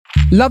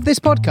Love this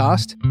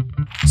podcast?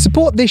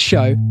 Support this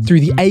show through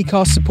the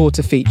Acast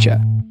supporter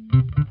feature.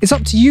 It's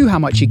up to you how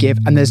much you give,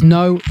 and there's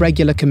no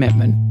regular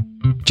commitment.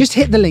 Just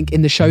hit the link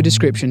in the show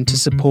description to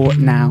support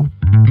now.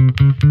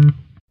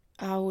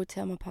 I would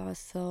tell my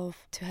past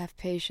self to have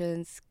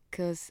patience,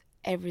 because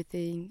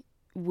everything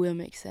will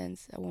make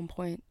sense at one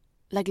point.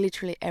 Like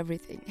literally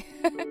everything.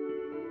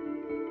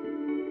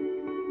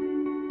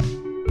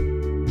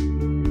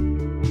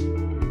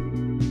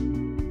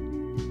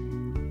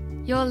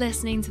 You're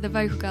listening to the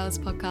Vocal Girls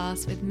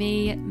podcast with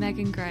me,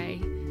 Megan Gray.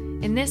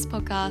 In this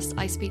podcast,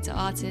 I speak to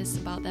artists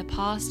about their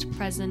past,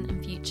 present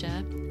and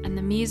future, and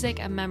the music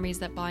and memories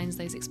that binds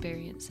those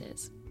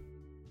experiences.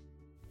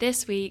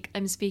 This week,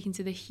 I'm speaking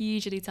to the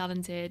hugely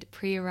talented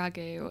Priya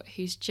Raghu,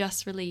 who's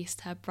just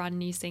released her brand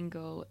new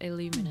single,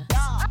 Illuminous.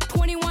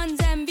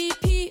 21's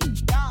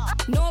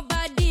MVP,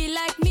 nobody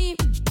like me.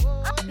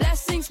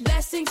 Blessings,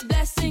 blessings,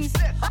 blessings,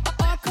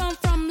 all come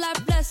from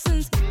life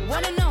lessons.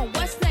 Wanna know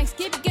what's next,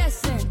 keep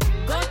guessing.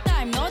 Go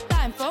time, no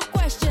time for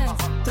questions.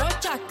 Throw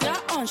chakra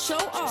on, show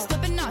off.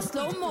 Stepping out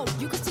slow-mo,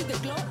 you can see the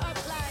glow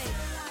up light.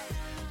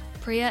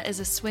 Priya is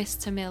a Swiss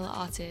Tamil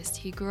artist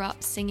who grew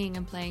up singing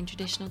and playing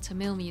traditional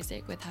Tamil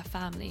music with her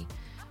family,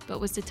 but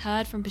was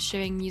deterred from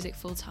pursuing music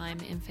full-time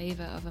in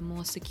favour of a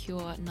more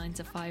secure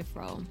 9-to-5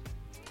 role.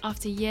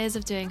 After years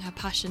of doing her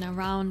passion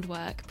around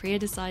work, Priya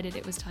decided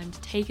it was time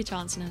to take a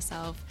chance on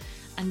herself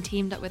and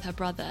teamed up with her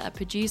brother, a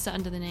producer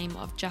under the name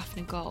of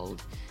Jaffna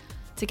Gold.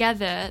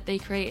 Together, they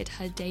created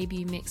her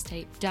debut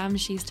mixtape, Damn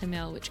She's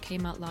Tamil, which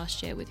came out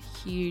last year with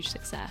huge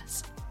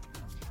success.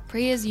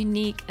 Priya's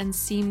unique and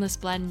seamless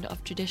blend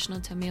of traditional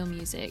Tamil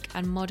music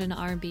and modern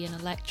R&B and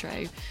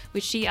electro,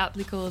 which she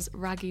aptly calls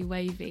raggy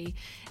wavy,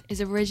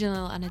 is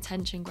original and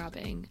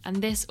attention-grabbing, and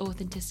this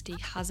authenticity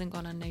hasn't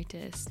gone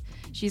unnoticed.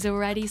 She's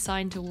already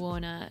signed to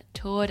Warner,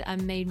 toured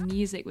and made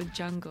music with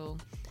Jungle,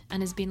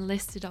 and has been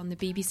listed on the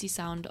BBC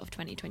Sound of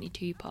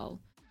 2022 poll.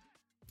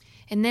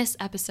 In this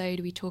episode,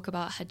 we talk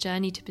about her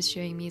journey to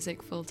pursuing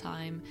music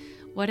full-time,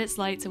 what it's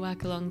like to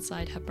work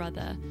alongside her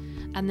brother,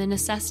 and the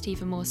necessity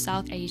for more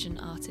South Asian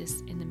artists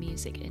in the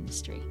music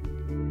industry.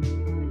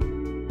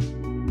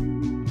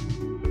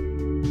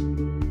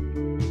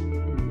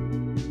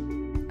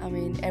 I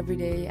mean, every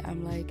day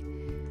I'm like,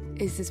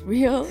 is this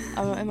real?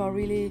 Am I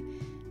really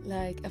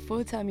like a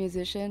full-time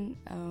musician?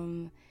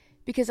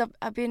 Because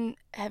I've been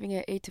having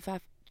an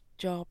 8-to-5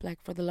 job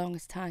like for the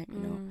longest time, you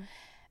know.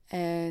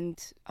 And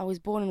I was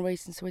born and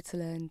raised in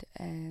Switzerland,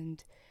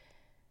 and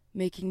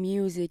making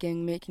music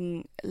and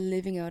making a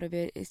living out of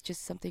it is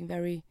just something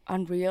very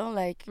unreal.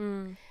 Like,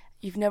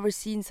 you've never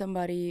seen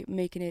somebody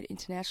making it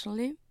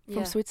internationally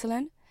from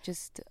Switzerland.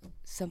 Just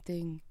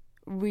something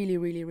really,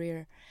 really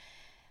rare.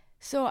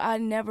 So I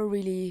never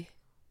really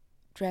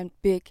dreamt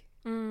big.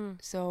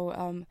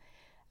 So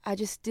I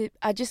just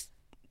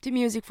did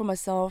music for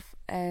myself,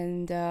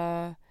 and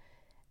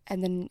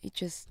then it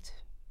just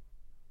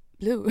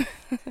blew.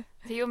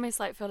 So you almost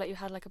like feel like you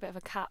had like a bit of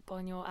a cap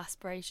on your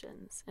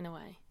aspirations in a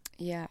way.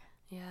 Yeah.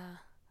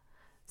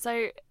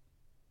 So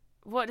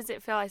what does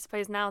it feel, I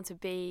suppose, now to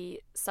be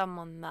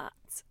someone that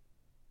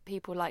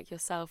people like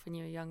yourself when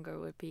you were younger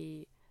would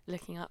be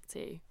looking up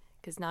to?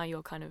 Because now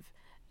you're kind of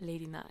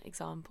leading that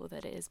example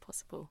that it is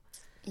possible.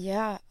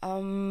 Yeah. I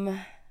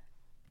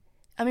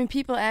mean,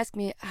 people ask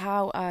me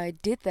how I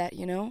did that,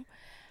 you know.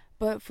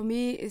 But for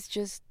me, it's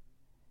just,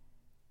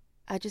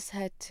 I just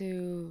had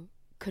to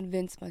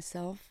convince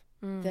myself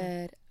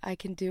that I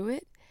can do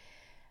it.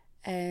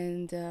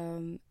 And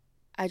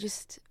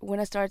when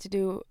I started to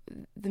do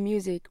the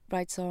music,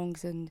 write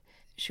songs and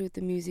shoot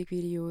the music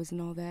videos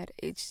and all that,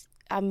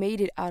 I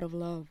made it out of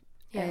love.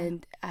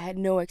 And I had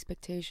no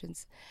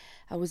expectations.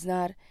 I was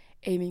not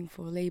aiming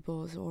for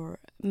labels or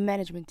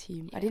management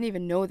team. I didn't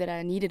even know that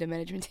I needed a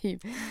management team.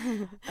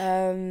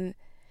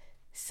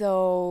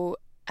 So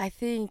I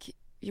think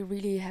you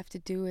really have to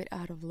do it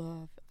out of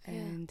love.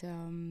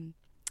 And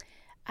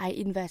I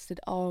invested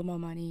all my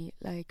money,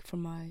 like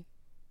from my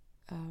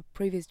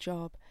previous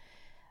job,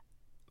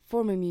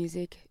 for my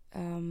music.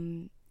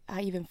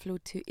 I even flew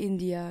to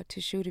India to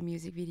shoot a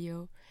music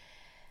video.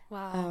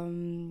 Wow.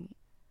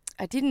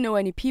 I didn't know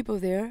any people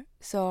there,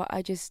 so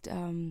I just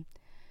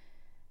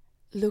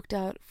looked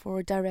out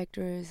for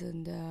directors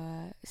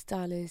and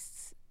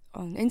stylists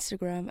on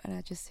Instagram, and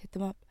I just hit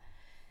them up.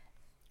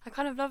 I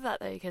kind of love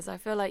that though, because I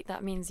feel like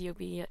that means you'll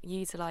be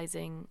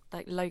utilising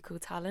like local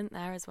talent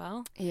there as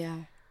well.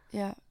 Yeah.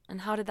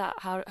 And how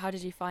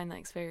did you find that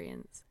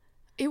experience?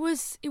 It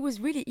was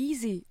really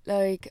easy.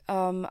 Like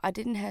I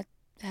didn't had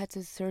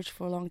to search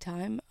for a long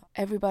time.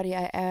 Everybody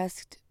I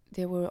asked,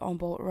 they were on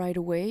board right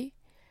away.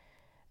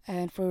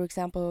 And for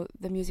example,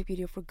 the music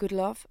video for Good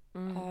Love,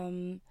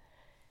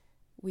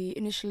 we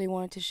initially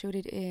wanted to shoot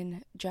it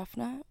in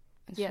Jaffna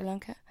in Sri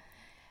Lanka.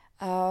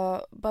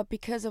 But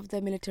because of the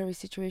military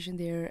situation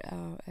there,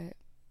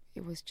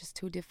 it was just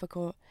too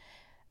difficult.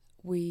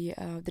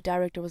 The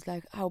director was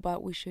like, how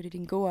about we shoot it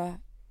in Goa,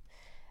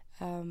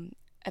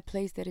 a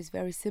place that is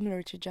very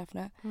similar to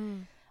Jaffna.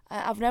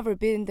 I've never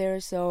been there,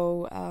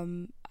 so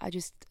I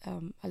just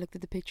I looked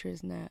at the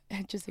pictures and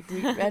I just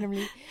agreed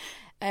randomly.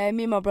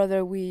 Me and my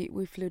brother, we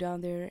flew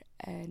down there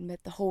and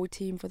met the whole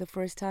team for the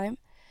first time,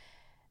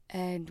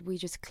 and we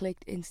just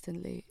clicked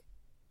instantly,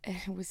 and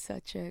it was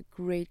such a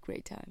great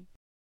time.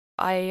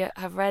 I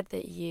have read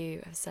that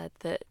you have said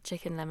that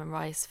Chicken Lemon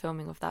Rice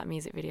filming of that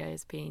music video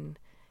has been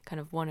kind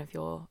of one of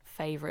your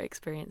favourite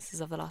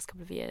experiences of the last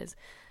couple of years.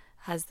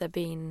 Has there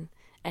been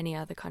any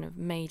other kind of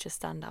major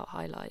standout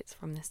highlights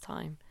from this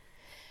time?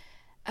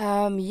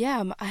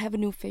 Yeah, I have a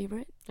new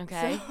favorite.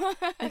 Okay. So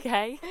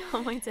Okay.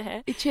 I'll wait to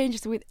hear. it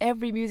changes with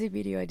every music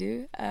video I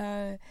do.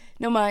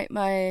 No,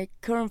 my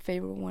current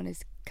favorite one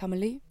is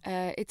Kamali.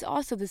 It's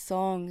also the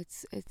song.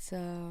 It's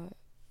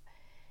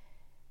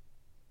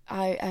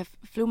I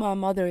flew my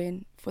mother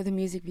in for the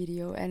music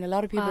video, and a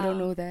lot of people don't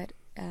know that.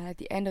 At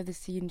the end of the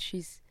scene,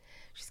 she's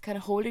kind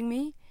of holding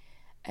me,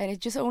 and it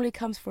just only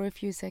comes for a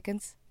few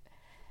seconds.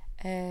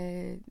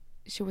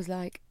 She was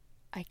like,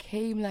 "I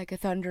came like a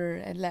thunder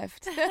and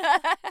left."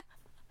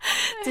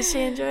 Did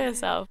she enjoy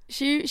herself?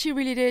 She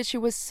really did. She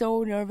was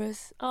so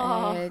nervous.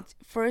 Aw. And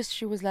first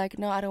she was like,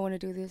 "No, I don't want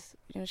to do this."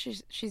 You know,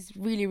 she's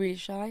really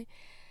shy.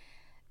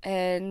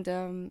 And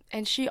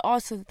she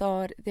also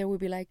thought there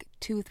would be like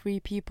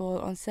 2-3 people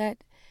on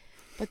set,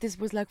 but this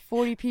was like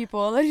 40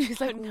 people, and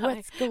she's like, Oh, no.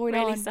 "What's going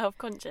Really on?"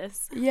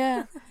 self-conscious.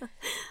 Yeah.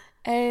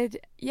 And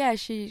yeah,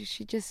 she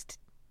just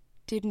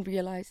didn't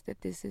realize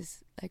that this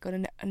is like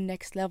on a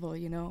next level,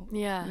 you know,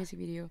 Yeah. music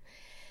video.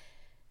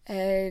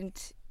 And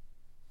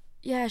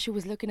yeah, she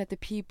was looking at the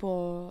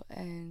people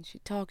and she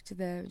talked to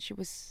them. She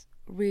was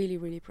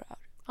really proud.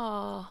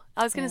 Oh,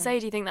 I was going to Yeah. say,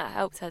 do you think that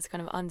helped her to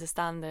kind of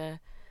understand the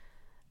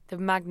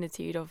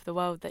magnitude of the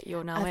world that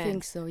you're now in? I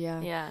think so, yeah.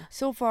 Yeah.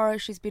 So far,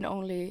 she's been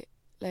only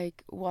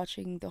like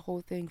watching the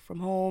whole thing from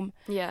home,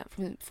 Yeah.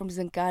 from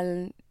St.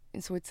 Gallen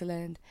in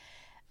Switzerland,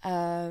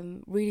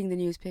 reading the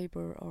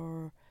newspaper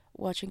or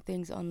watching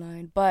things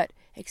online, but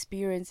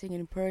experiencing it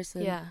in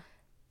person. Yeah.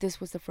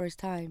 This was the first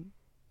time.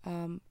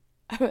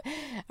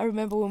 I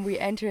remember when we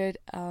entered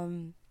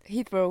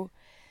Heathrow,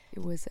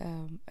 it was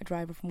a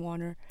driver from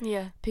Warner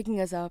Yeah. picking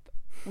us up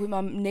with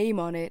my name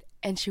on it,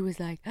 and she was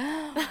like,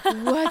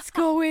 "What's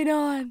going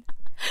on?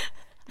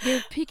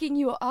 They're picking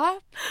you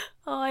up?"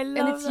 Oh, I love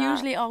And it's that.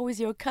 usually always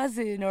your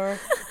cousin or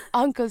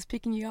uncles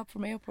picking you up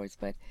from airports,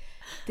 but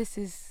this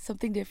is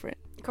something different.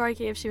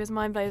 Crikey, if she was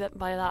mind blown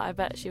by that, I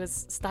bet she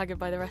was staggered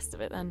by the rest of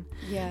it then.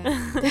 Yeah,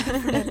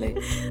 definitely.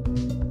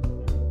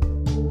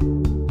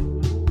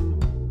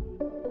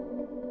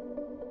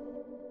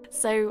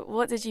 So,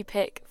 what did you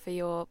pick for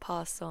your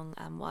past song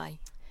and why?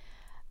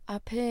 I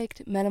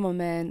picked Man on My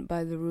Man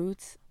by The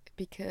Roots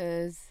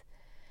because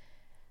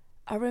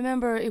I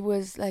remember it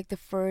was like the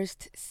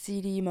first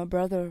CD my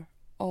brother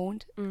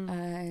owned,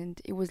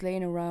 and it was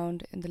laying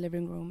around in the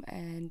living room,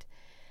 and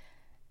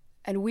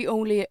we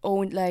only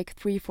owned like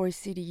 3-4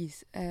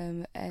 CDs,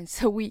 and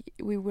so we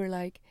were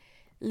like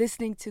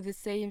listening to the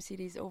same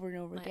CDs over and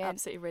over Like, again.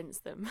 absolutely rinse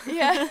them.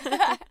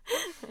 Yeah.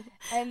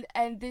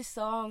 and this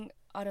song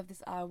out of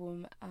this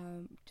album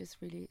just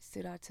really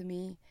stood out to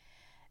me.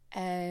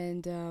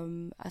 And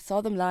I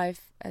saw them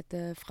live at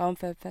the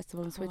Frauenfeld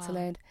Festival in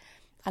Switzerland.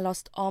 I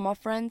lost all my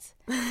friends,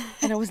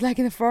 and I was like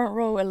in the front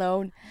row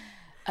alone,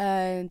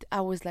 and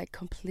I was like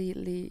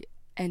completely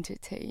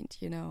entertained,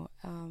 you know,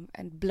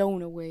 and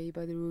blown away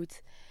by The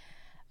Roots.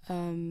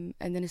 And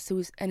then as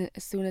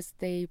soon as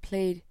they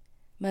played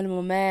Man on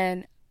My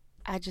Man,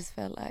 I just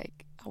felt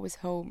like I was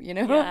home, you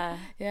know. Yeah.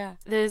 Yeah.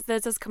 There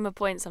does come a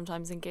point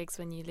sometimes in gigs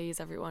when you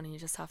lose everyone and you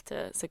just have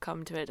to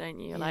succumb to it, don't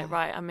you? You're like, Yeah.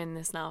 right, I'm in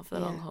this now for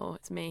the long Yeah. haul.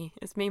 It's me,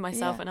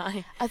 myself, Yeah. and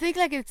I. I think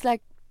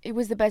it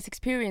was the best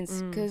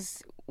experience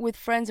because with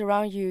friends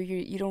around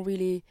you don't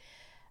really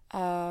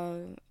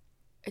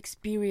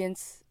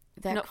experience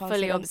that Not concert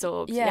fully on-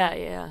 absorbed. Yeah.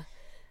 Yeah.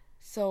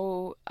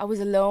 So I was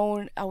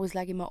alone. I was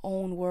like in my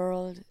own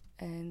world,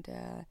 and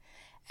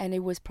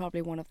it was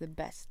probably one of the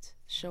best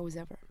shows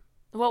ever.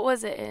 What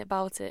was it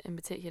about it in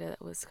particular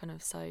that was kind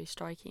of so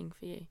striking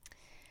for you?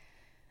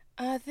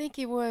 I think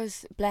it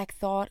was Black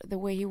Thought, the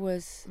way he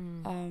was,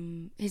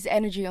 his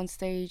energy on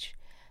stage,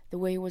 the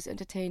way he was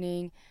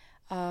entertaining,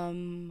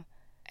 and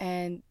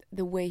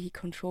the way he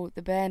controlled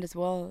the band as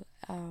well.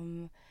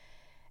 And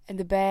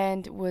the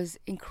band was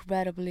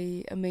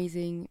incredibly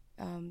amazing.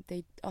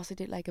 They also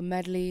did like a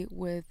medley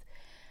with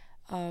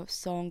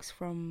songs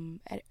from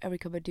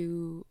Erykah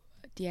Badu,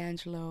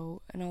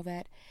 D'Angelo, and all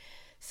that.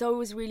 So it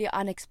was really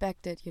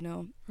unexpected, you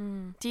know.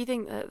 Do you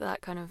think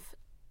that kind of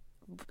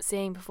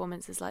seeing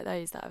performances like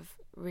those that have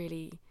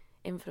really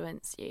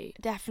influenced you?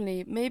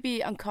 Definitely.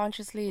 Maybe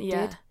unconsciously it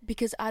Yeah. did,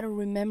 because I don't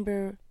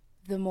remember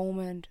the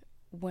moment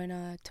when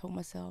I told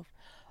myself,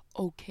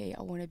 okay,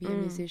 I want to be a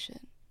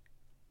musician.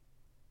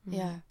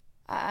 Yeah.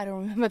 I don't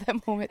remember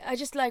that moment. I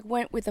just like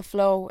went with the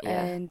flow,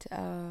 Yeah. and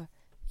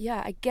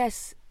I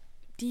guess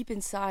deep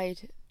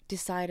inside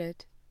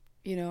decided,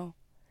 you know,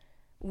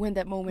 when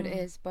that moment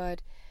is,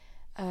 but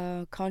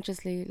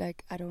consciously,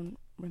 like, I don't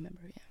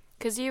remember. Yeah.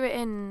 Because you were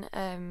in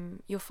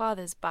your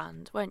father's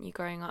band, weren't you,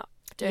 growing up?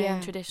 doing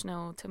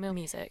traditional Tamil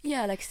music.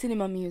 Yeah, like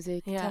cinema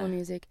music, Tamil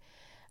music.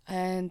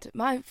 And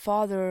my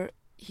father,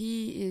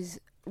 he is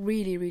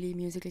really, really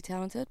musically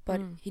talented,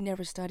 but he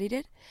never studied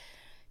it.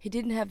 He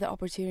didn't have the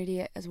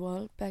opportunity as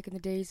well back in the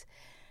days.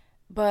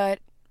 But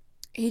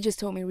he just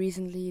told me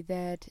recently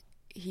that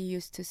he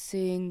used to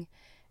sing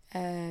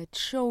at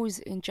shows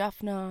in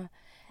Jaffna.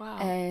 Wow.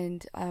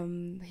 And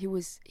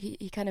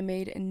he kind of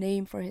made a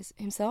name for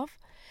himself.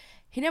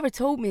 He never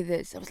told me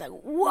this. I was like,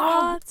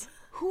 wow, What?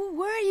 who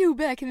were you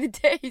back in the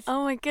days?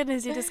 Oh my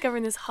goodness, you're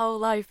discovering this whole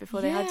life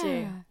before they had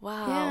you.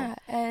 Wow. Yeah,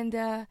 and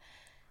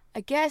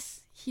I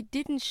guess he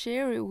didn't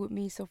share it with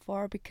me so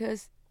far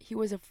because he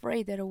was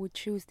afraid that I would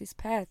choose this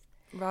path.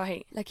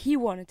 Right. Like he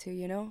wanted to,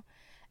 you know?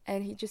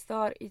 And he just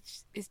thought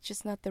it's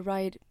just not the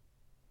right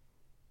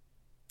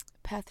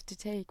path to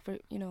take for,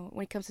 you know,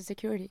 when it comes to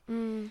security.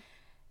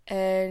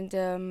 And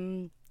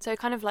so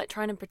kind of like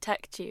trying to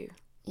protect you.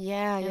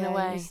 Yeah, in a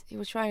way. He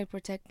was trying to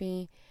protect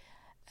me,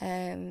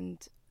 and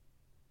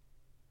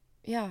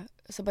yeah.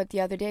 So, but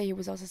the other day he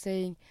was also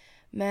saying,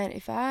 "Man,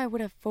 if I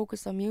would have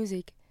focused on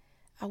music,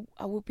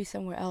 I would be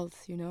somewhere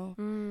else, you know."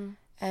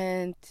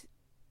 And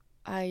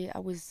I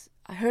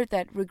heard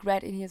that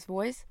regret in his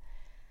voice,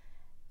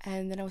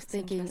 and then I was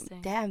thinking,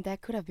 damn,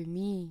 that could have been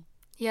me.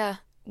 Yeah.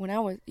 When I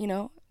was, you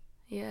know,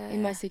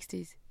 in my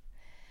 60s.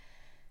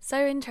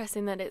 So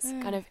interesting that it's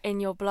kind of in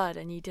your blood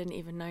and you didn't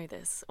even know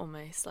this,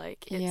 almost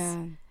like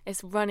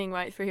it's running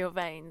right through your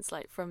veins,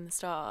 like from the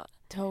start.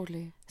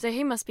 Totally. So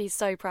he must be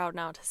so proud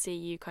now to see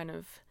you kind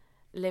of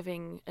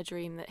living a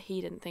dream that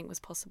he didn't think was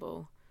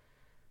possible.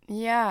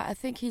 Yeah, I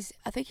think he's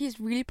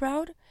really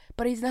proud,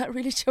 but he's not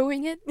really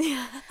showing it.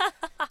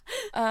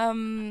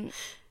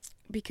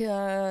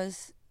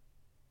 Because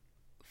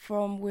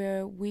from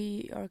where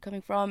we are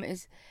coming from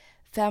is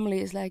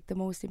family is like the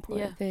most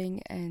important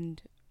thing,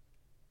 and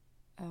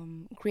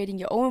creating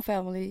your own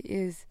family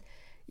is,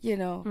 you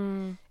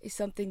know, is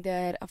something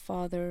that a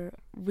father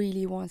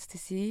really wants to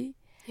see.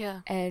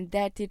 Yeah. And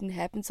that didn't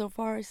happen so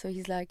far. So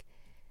he's like,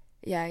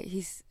 yeah,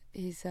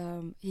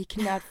 he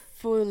cannot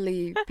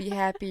fully be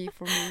happy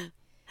for me.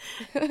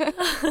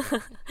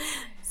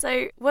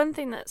 So one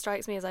thing that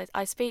strikes me is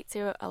I speak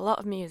to a lot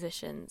of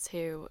musicians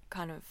who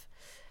kind of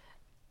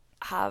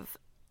have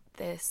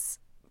this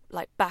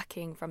like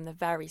backing from the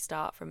very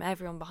start, from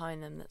everyone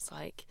behind them, that's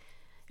like,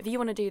 if you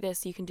want to do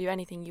this, you can do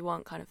anything you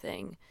want kind of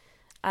thing.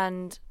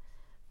 And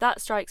that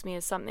strikes me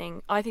as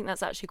something, I think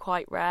that's actually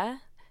quite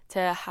rare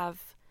to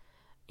have,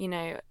 you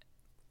know,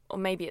 or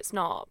maybe it's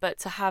not, but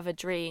to have a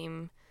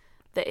dream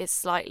that is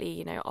slightly,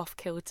 you know, off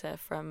kilter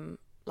from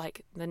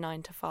like the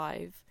 9 to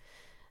 5,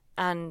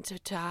 and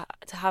to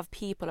have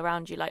people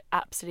around you like,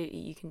 absolutely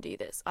you can do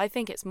this. I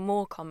think it's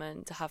more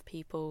common to have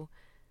people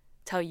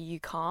tell you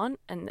can't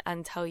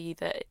and tell you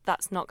that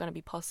that's not going to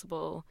be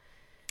possible.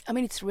 I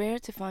mean, it's rare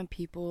to find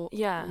people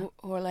who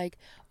are like,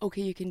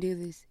 okay, you can do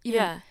this.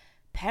 Even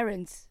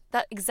parents.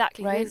 That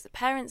exactly. Right?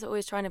 Parents are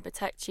always trying to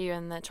protect you,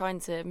 and they're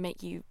trying to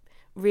make you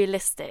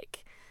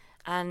realistic.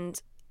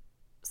 And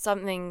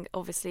something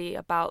obviously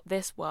about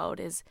this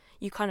world is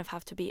you kind of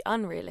have to be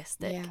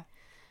unrealistic. Yeah.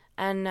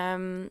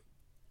 And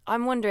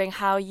I'm wondering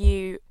how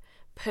you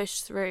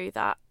push through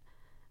that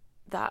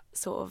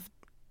sort of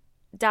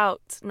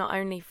doubt, not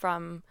only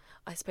from,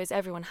 I suppose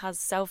everyone has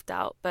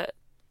self-doubt, but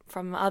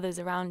from others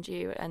around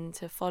you, and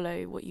to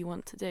follow what you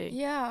want to do.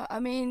 Yeah, I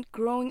mean,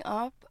 growing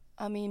up,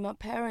 I mean, my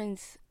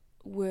parents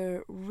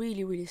were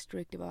really, really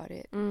strict about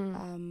it.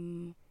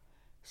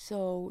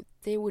 So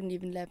they wouldn't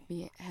even let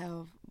me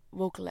have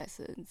vocal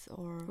lessons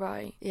or...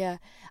 Right. Yeah.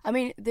 I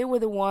mean, they were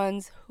the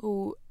ones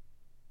who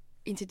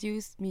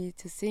introduced me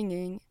to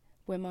singing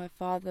when my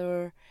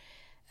father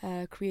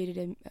created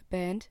a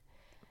band.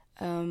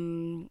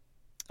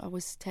 I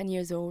was 10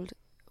 years old.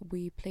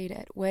 We played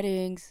at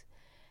weddings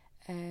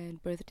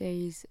and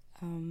birthdays,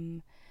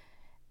 and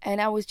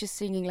I was just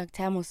singing like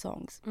Tamil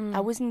songs. I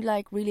wasn't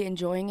like really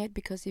enjoying it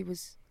because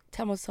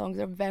Tamil songs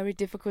are very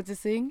difficult to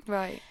sing.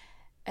 Right.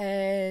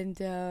 And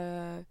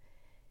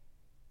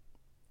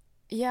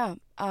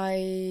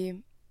I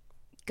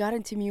got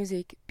into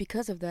music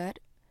because of that.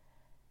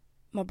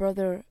 My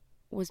brother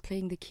was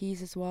playing the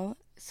keys as well,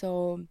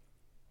 so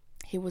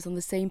he was on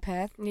the same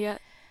path. Yeah.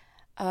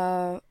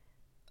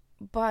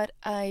 But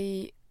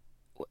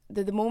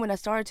the moment I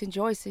started to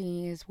enjoy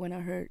singing is when I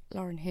heard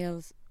Lauryn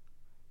Hill's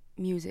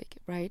music,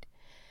 right?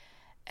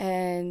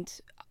 And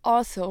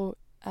also,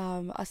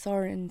 I saw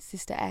her in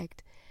Sister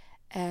Act,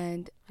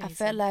 and Amazing. I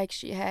felt like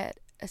she had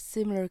a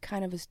similar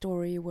kind of a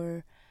story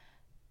where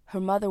her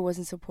mother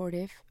wasn't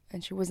supportive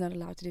and she was not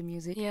allowed to do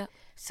music. Yeah.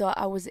 So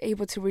I was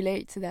able to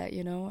relate to that,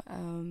 you know.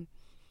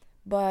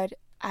 But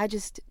I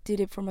just did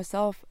it for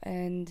myself,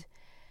 and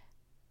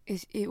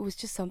it was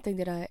just something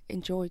that I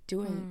enjoyed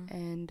doing.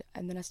 And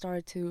then I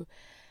started to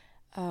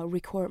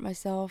record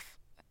myself.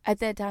 At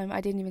that time,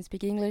 I didn't even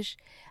speak English.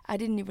 I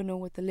didn't even know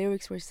what the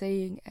lyrics were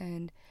saying,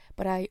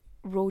 but I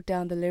wrote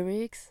down the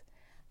lyrics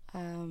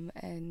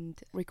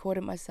and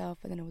recorded myself,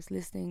 and then I was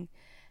listening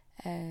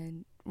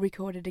and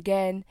recorded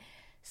again.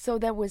 So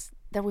that was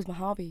my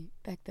hobby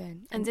back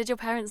then. And did your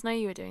parents know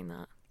you were doing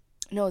that?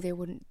 No, they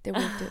wouldn't. They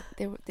wouldn't.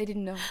 They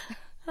didn't know.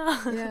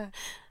 Yeah.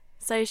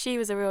 So she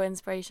was a real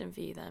inspiration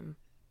for you then?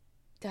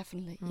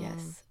 Definitely,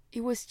 yes.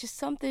 It was just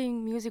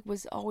something, music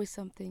was always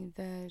something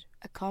that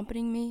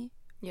accompanied me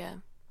Yeah.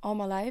 all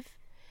my life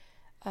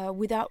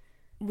without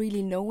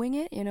really knowing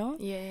it, you know?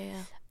 Yeah.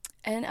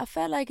 And I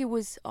felt like it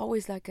was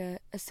always like a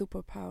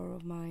superpower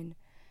of mine,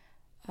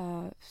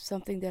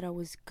 something that I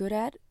was good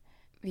at.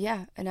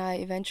 Yeah, and I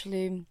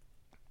eventually,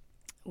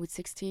 with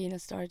 16, I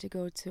started to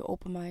go to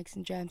open mics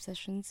and jam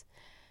sessions.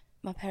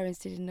 My parents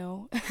didn't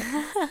know.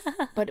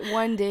 But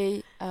one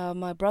day,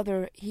 my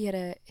brother, he had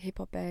a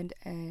hip-hop band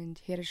and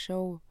he had a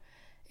show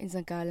in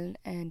St. Gallen,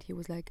 and he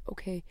was like,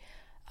 okay,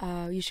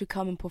 you should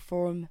come and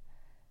perform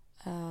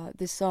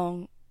this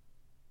song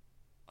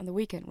on the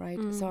weekend, right?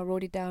 So I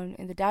wrote it down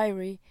in the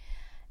diary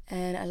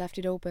and I left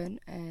it open,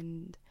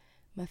 and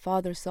my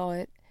father saw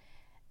it,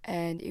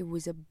 and it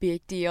was a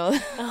big deal.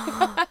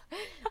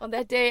 On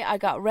that day, I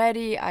got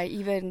ready. I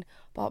even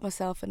bought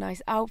myself a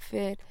nice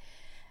outfit,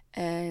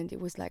 and it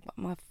was like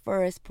my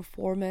first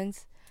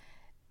performance,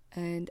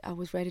 and I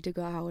was ready to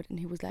go out, and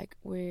he was like,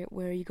 where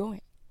are you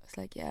going? I was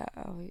like, yeah,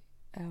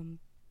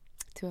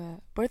 to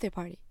a birthday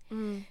party.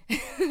 And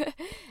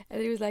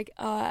he was like,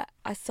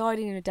 I saw it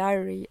in a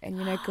diary and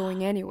you're not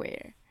going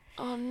anywhere.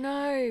 Oh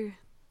no.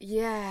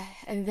 Yeah,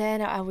 and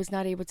then I was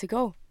not able to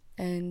go,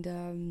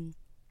 and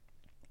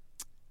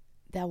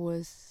that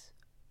was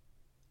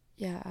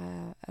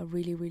a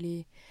really,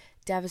 really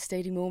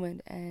devastating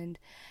moment. And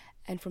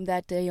from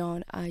that day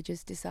on, I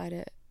just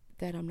decided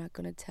that I'm not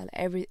gonna tell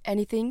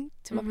anything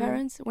to my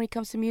parents when it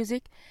comes to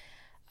music.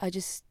 I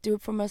just do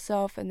it for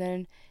myself, and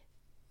then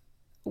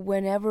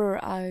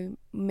whenever I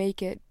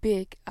make it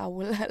big, I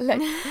will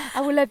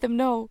let them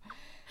know.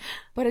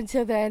 But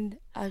until then,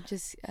 I'm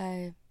just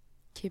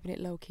keeping it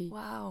low key.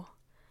 Wow.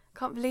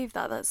 Can't believe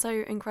that. That's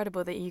so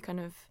incredible that you kind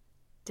of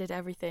did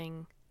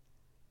everything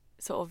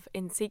sort of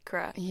in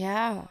secret.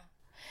 Yeah.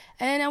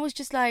 And I was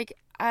just like,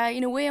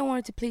 in a way, I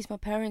wanted to please my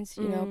parents,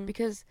 you know,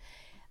 because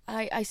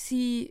I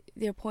see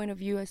their point of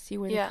view. I see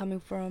where they're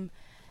coming from.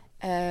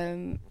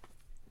 It's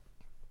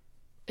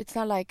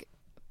not like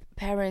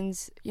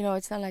parents, you know,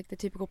 it's not like the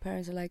typical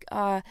parents are like,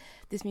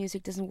 this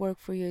music doesn't work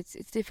for you.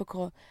 It's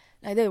difficult.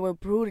 Like, they were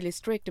brutally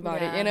strict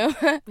about it, you know?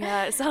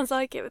 Yeah, it sounds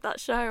like it with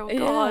that show. Oh,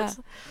 God. Yeah.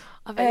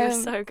 I bet you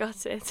were so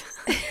gutted.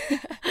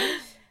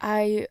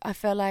 I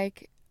felt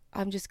like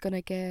I'm just going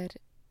to get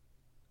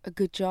a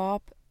good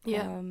job.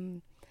 Yeah.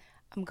 I'm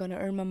going to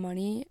earn my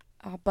money.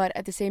 But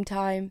at the same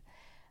time,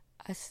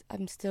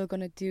 I'm still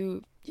going to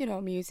do, you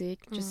know, music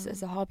just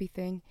as a hobby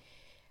thing.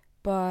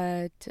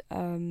 But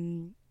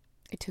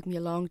it took me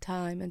a long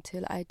time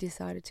until I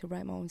decided to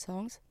write my own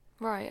songs.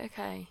 Right,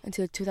 okay.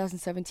 Until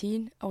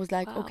 2017, I was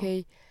like,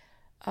 okay,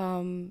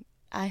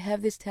 I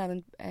have this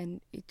talent,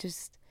 and it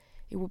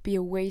would be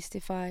a waste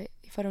if I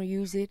don't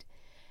use it.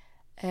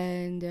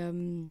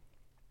 And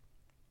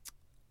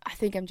I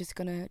think I'm just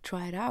gonna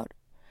try it out,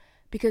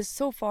 because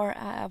so far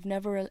I've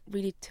never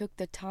really took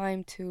the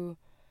time to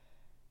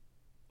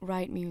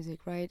write music,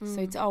 right?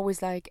 So it's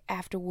always like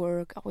after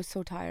work. I was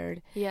so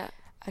tired. Yeah.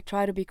 I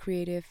try to be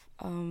creative.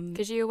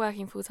 Because you were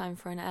working full-time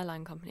for an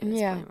airline company at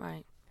this point,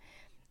 right?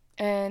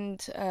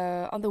 And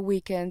on the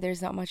weekend,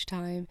 there's not much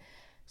time.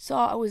 So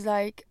I was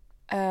like,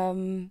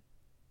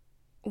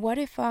 what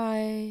if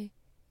I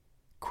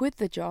quit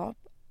the job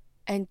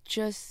and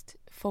just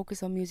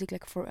focus on music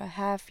like for a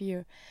half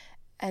year,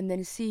 and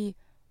then see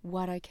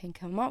what I can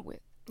come up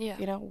with? Yeah.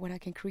 You know, what I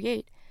can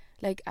create.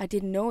 Like, I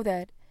didn't know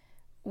that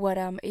what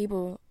I'm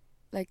able,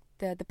 like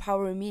the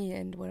power in me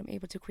and what I'm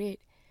able to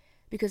create,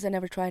 because I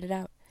never tried it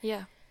out.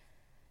 Yeah.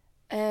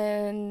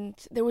 And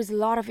there was a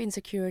lot of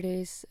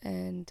insecurities,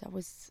 and I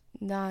was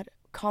not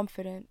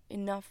confident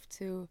enough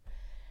to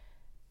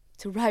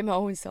write my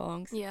own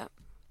songs. Yeah.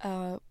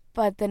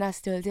 But then I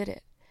still did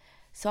it.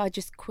 So I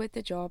just quit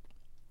the job.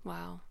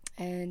 Wow.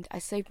 And I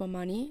saved my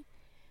money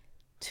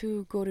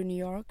to go to New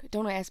York.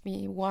 Don't ask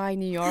me why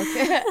New York,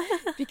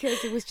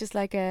 because it was just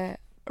like a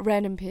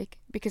random pick,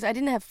 because I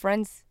didn't have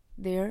friends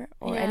there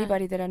or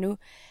anybody that I knew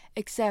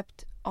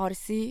except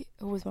Odyssey,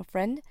 who was my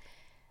friend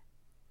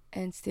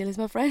and still is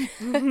my friend.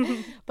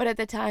 But at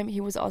the time he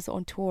was also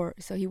on tour,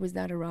 so he was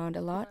not around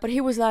a lot. But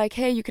he was like,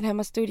 hey, you can have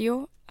my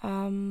studio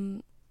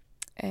and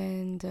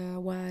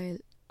while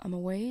I'm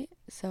away.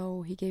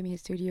 So he gave me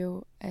his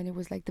studio, and it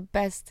was like the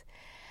best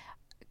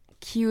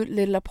cute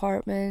little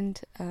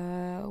apartment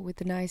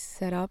with a nice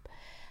setup.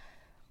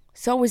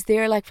 So I was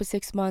there like for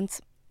 6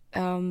 months.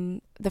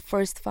 The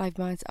first 5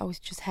 months I was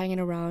just hanging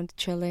around,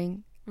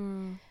 chilling,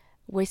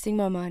 wasting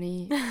my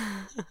money,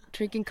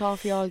 drinking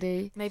coffee all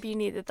day. Maybe you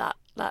needed that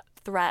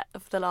threat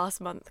of the last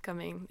month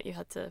coming that you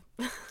had to.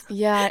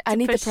 Yeah, I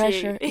need the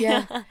pressure. You.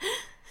 Yeah.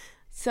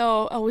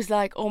 So I was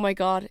like, oh my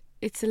God,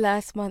 it's the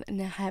last month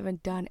and I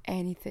haven't done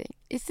anything.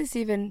 Is this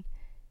even,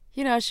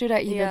 should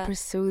I even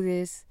pursue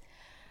this?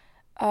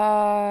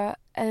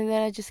 And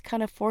then I just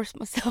kind of forced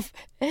myself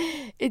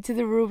into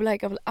the room,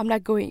 like I'm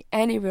not going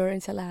anywhere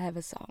until I have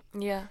a song.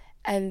 Yeah.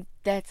 And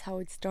that's how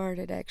it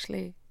started,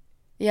 actually.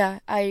 Yeah,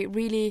 I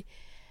really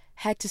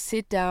had to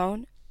sit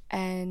down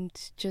and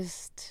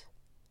just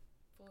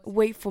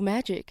wait for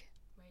magic.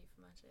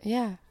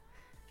 Yeah.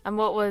 And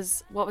what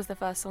was the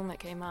first song that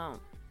came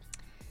out?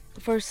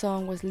 The first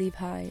song was Leave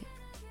High,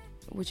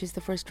 which is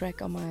the first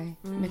track on my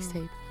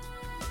mixtape.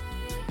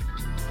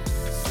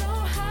 So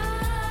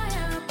high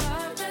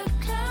above the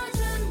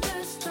clouds and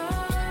the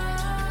stars.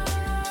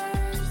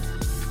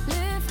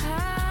 Live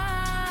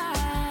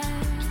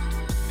high,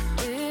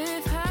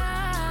 live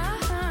high.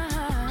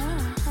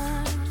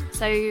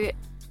 So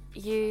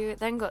you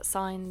then got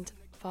signed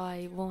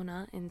by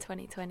Warner in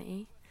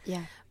 2020,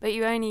 Yeah. but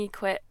you only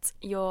quit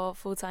your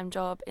full-time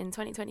job in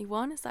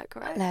 2021, is that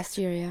correct? Last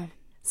year, yeah.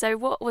 So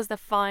what was the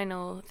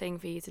final thing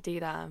for you to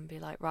do that and be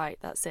like, right,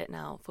 that's it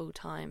now,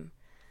 full-time?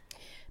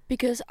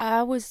 Because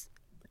I was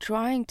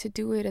trying to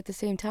do it at the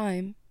same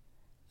time.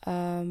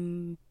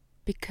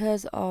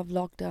 Because of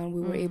lockdown,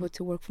 we were able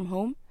to work from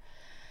home.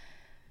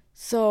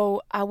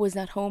 So I was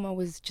not home. I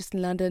was just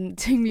in London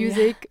doing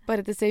music. But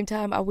at the same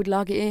time, I would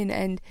log in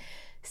and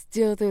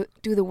still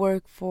do the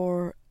work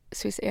for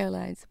Swiss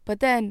Airlines.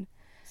 But then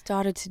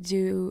started to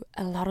do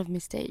a lot of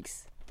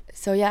mistakes.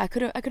 So yeah, I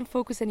couldn't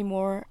focus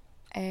anymore.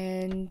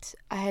 And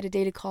I had a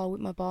daily call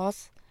with my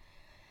boss.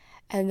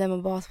 And then my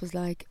boss was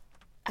like,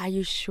 "Are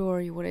you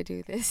sure you want to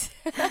do this?"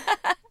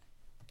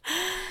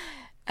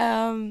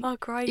 Oh,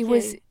 crikey.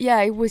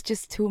 It was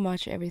just too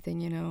much,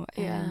 everything, you know.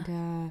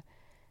 Yeah.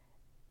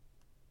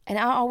 And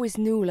I always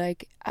knew,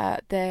 like,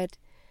 that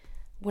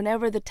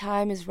whenever the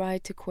time is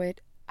right to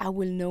quit, I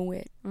will know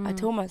it. I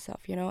told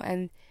myself, you know,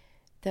 and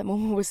that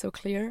moment was so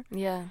clear.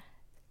 Yeah.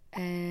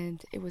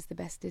 And it was the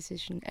best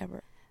decision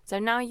ever. So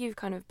now you've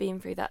kind of been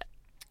through that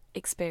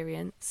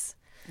experience.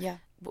 Yeah.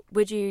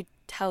 Would you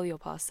tell your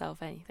past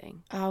self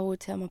anything? I would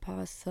tell my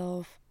past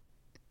self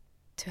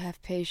to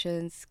have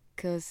patience,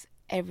 because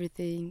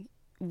everything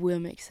will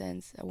make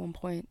sense at one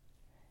point.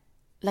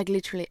 Like,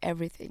 literally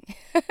everything.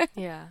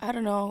 Yeah. I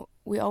don't know.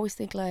 We always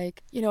think,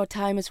 like, you know,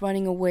 time is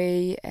running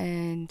away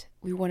and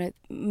we want to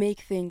make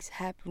things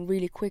happen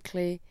really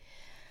quickly.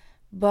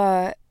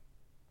 But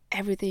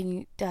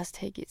everything does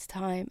take its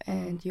time,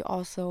 and you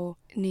also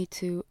need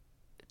to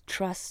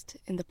trust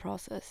in the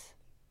process,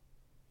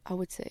 I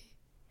would say.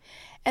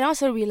 And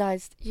also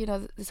realized, you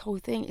know, this whole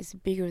thing is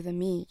bigger than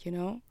me, you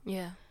know?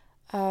 Yeah.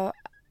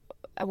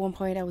 At one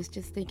point I was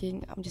just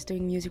thinking I'm just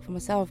doing music for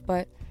myself,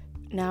 but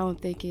now I'm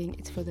thinking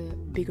it's for the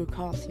bigger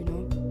cause, you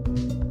know?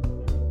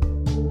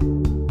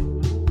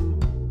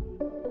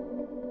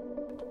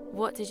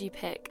 What did you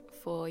pick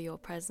for your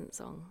present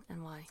song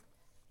and why?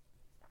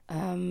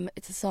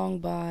 It's a song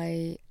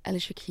by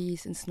Alicia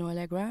Keys and Snow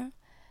Allegra.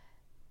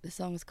 The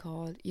song is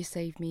called You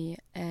Save Me,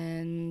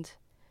 and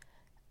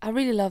I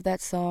really love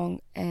that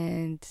song,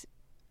 and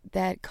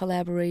that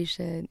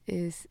collaboration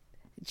is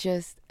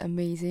just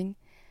amazing.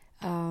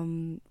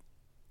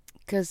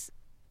 Because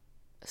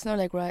Snow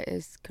Allegra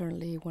is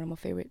currently one of my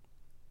favorite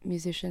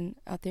musicians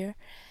out there,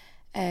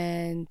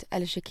 and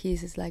Alicia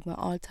Keys is like my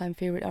all-time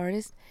favorite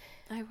artist.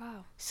 Oh,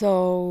 wow.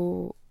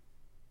 So,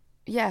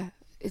 yeah,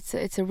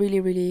 it's a really,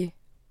 really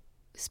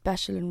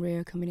special and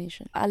rare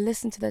combination. I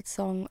listened to that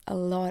song a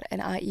lot, and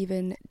I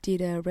even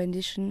did a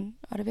rendition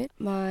out of it.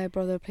 My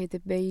brother played the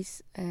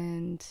bass,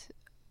 and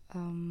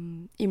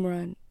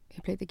Imran,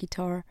 he played the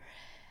guitar,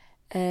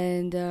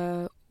 and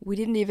we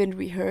didn't even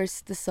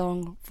rehearse the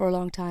song for a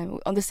long time.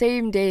 On the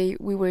same day,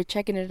 we were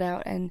checking it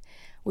out, and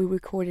we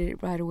recorded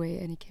it right away,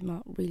 and it came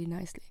out really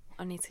nicely.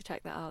 I need to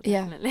check that out,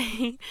 Yeah.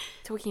 definitely.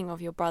 Talking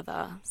of your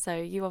brother, so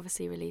you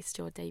obviously released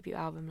your debut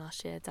album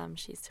last year, Damn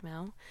She's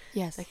Tamil.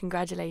 Yes. So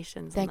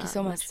congratulations. Thank on you that. so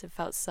It much. must have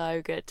felt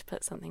so good to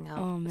put something out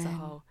Oh, as a man.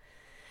 whole.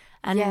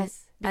 And,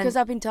 yes, because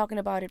I've been talking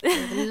about it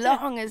for the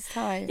longest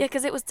time. Yeah,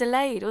 because it was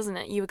delayed, wasn't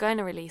it? You were going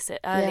to release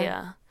it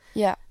earlier.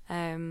 Yeah.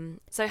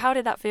 So how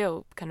did that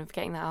feel, kind of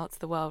getting that out to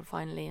the world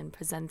finally and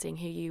presenting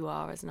who you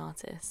are as an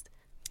artist?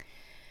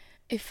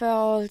 It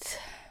felt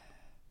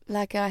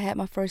like I had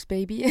my first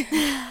baby.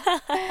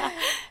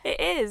 It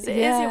is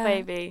your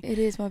baby. It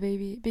is my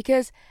baby.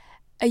 Because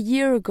a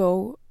year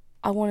ago,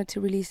 I wanted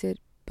to release it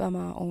by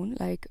my own,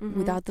 like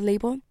without the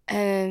label.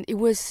 And it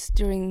was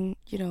during,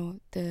 you know,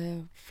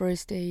 the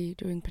first day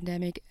during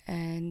pandemic,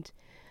 and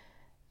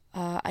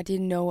I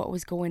didn't know what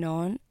was going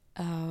on.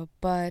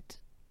 But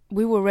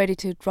we were ready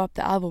to drop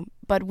the album,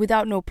 but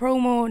without no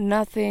promo,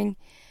 nothing.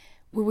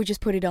 We would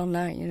just put it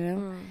online, you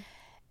know?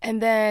 And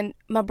then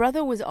my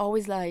brother was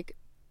always like,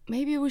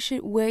 maybe we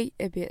should wait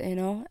a bit, you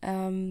know,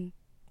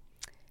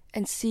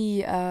 and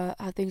see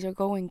how things are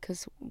going,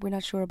 because we're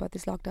not sure about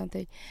this lockdown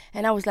thing.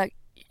 And I was like,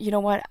 you know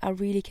what, I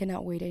really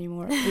cannot wait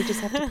anymore. We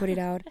just have to put it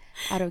out.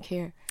 I don't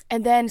care.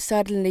 And then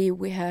suddenly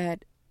we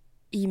had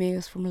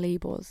emails from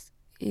labels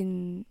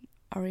in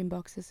our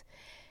inboxes,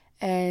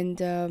 and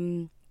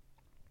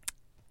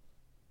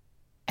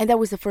that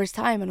was the first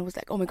time, and I was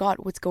like, oh my God,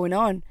 what's going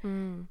on?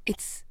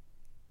 It's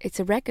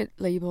a record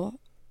label,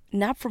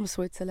 not from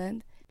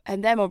Switzerland.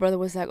 And then my brother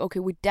was like, okay,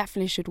 we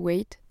definitely should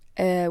wait.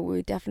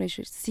 We definitely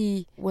should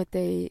see what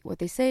they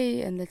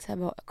say, and let's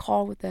have a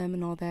call with them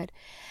and all that.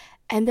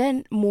 And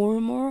then more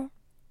and more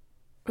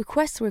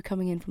requests were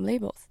coming in from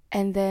labels.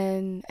 And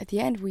then at the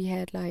end we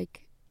had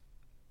like,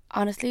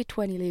 honestly,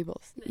 20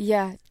 labels.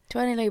 Yeah,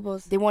 20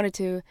 labels. They wanted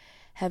to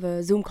have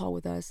a Zoom call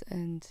with us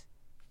and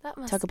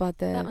talk about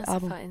the that must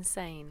album. have felt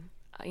insane,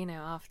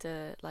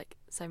 after like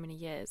so many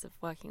years of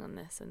working on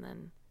this, and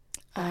then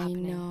that I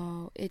happening.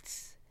 know.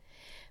 It's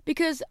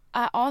because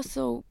I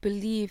also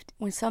believed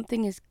when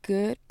something is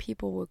good,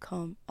 people will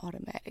come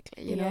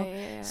automatically, you know?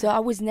 Yeah. So I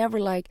was never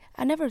like,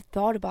 I never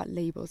thought about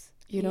labels,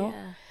 you know?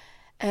 Yeah.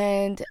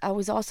 And I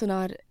was also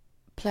not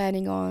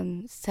planning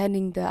on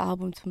sending the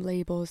albums from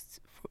labels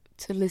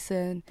to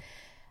listen.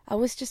 I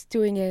was just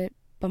doing it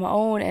by my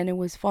own, and it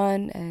was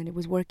fun and it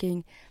was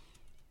working.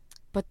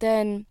 But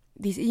then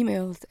these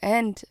emails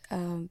and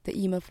the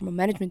email from a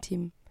management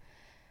team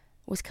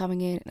was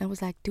coming in, and I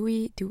was like, do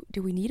we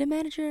need a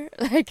manager?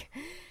 Like,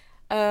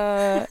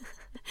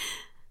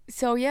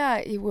 so yeah,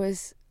 it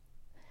was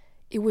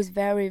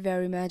very,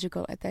 very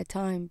magical at that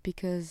time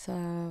because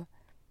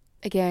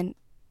again,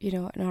 you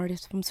know, an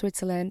artist from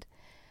Switzerland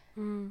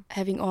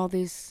having all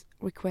these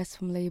requests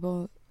from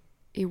label,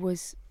 it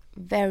was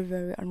very,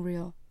 very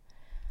unreal.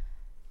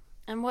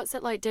 And what's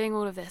it like doing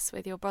all of this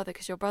with your brother?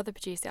 Because your brother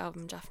produced the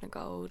album Jaffna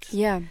Gold.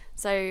 Yeah.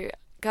 So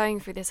going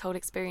through this whole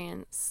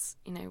experience,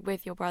 you know,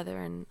 with your brother,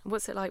 and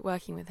what's it like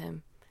working with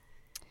him?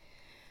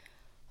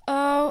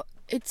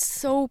 It's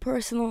so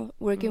personal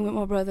working with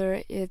my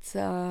brother. It's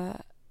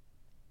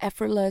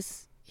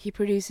effortless. He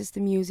produces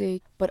the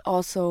music, but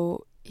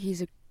also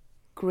he's a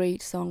great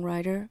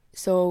songwriter.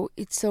 So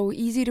it's so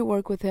easy to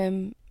work with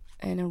him,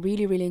 and I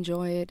really, really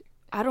enjoy it.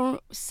 I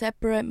don't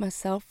separate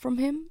myself from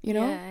him, you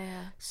know?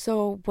 Yeah.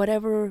 So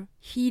whatever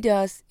he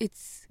does,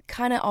 it's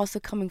kind of also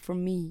coming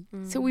from me.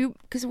 So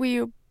because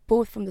we're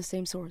both from the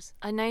same source.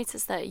 I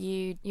noticed that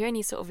you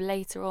only sort of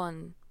later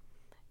on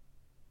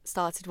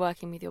started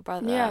working with your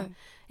brother. Yeah.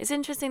 It's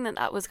interesting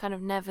that was kind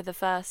of never the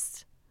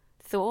first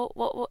thought.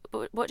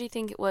 What do you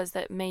think it was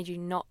that made you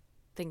not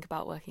think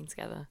about working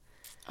together?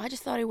 I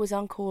just thought it was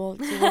uncool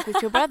to work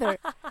with your brother.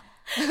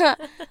 I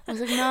was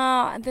like,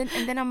 no, and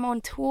then I'm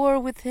on tour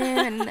with him,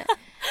 and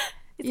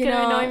It's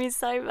gonna annoy me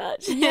so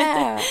much.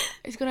 Yeah,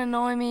 it's gonna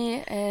annoy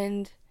me,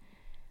 and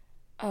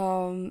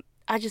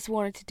I just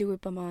wanted to do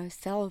it by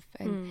myself,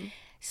 and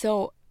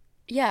so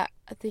yeah,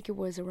 I think it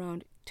was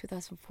around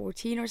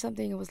 2014 or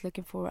something. I was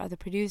looking for other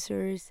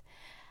producers.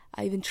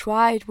 I even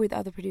tried with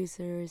other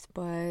producers,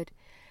 but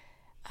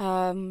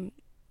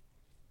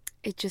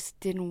it just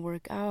didn't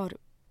work out.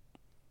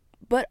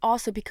 But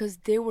also because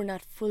they were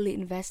not fully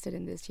invested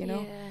in this, you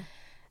know? Yeah.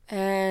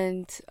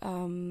 And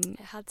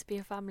It had to be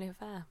a family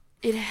affair.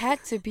 it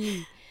had to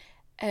be.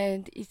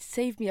 And it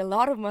saved me a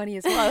lot of money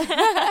as well.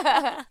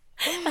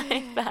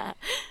 I bet.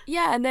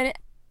 Yeah, and then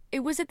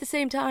it was at the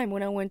same time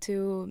when I went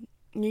to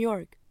New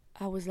York.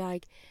 I was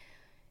like,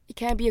 it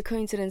can't be a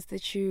coincidence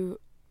that you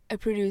a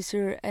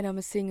producer and I'm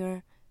a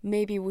singer.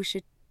 Maybe we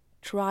should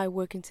try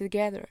working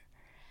together.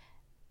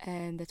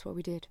 And that's what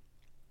we did.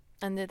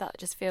 And did that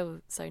just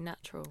feel so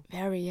natural?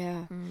 Very,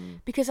 yeah.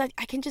 Because I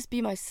can just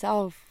be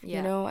myself, Yeah.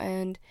 you know,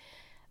 and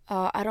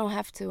I don't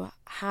have to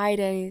hide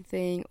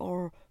anything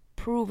or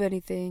prove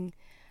anything.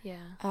 Yeah.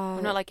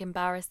 I'm not like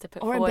embarrassed to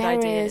put Or forward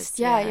embarrassed. ideas.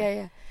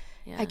 Yeah.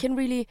 Yeah. I can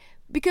really,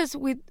 because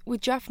with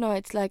Jaffna,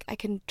 it's like I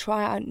can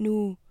try out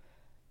new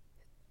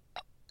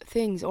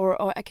things, or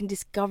I can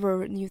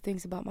discover new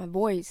things about my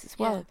voice as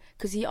well.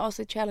 Because he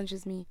also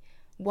challenges me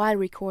while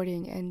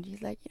recording, and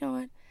he's like, you know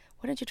what?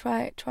 Why don't you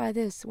try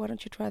this? Why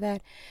don't you try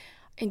that?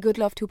 In Good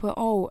Love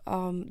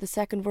 2.0, the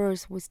second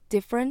verse was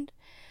different.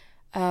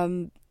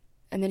 And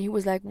then he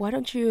was like, why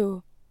don't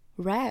you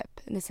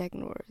rap in the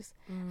second verse?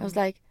 I was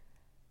like,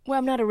 well,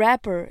 I'm not a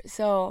rapper,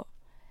 so...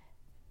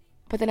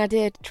 But then I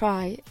did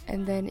try,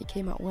 and then it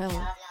came out well.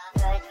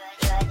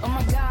 Oh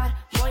my God,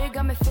 boy, you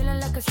got me feeling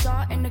like a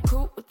star in the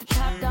coupe with the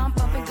top down,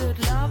 pumping good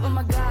love. Oh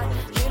my God,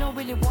 they don't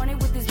really want it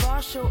with this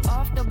bar, show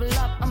off, double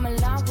up. I'm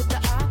alive with the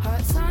eye,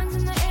 heart signs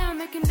in the air,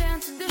 making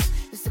dance to this.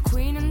 It's the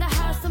queen in the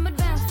house, I'm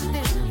advanced to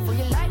this. For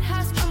your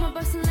lighthouse, I'm a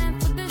bustin'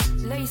 land for this.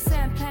 Lay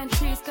sand, plant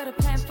trees, got a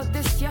plan for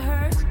this. You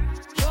heard?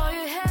 Boy,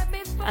 you had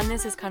me. And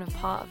this is kind of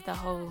part of the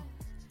whole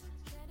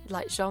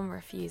like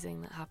genre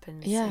fusing that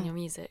happens in your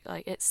music.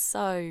 Like, it's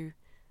so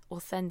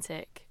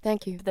authentic.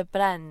 Thank you. The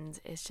blend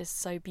is just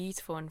so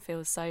beautiful and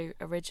feels so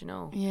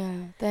original.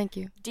 Yeah, thank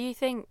you. Do you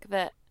think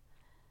that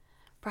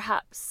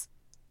perhaps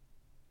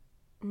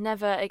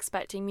never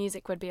expecting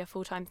music would be a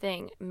full-time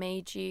thing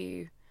made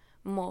you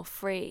more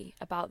free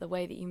about the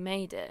way that you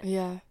made it?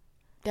 Yeah,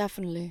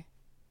 definitely.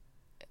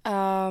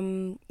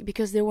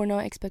 Because there were no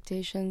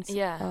expectations.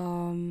 Yeah.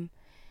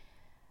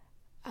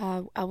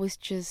 I was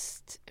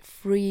just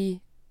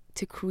free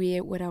to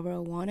create whatever I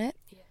wanted.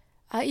 Yeah.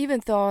 I even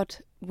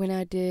thought when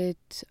I did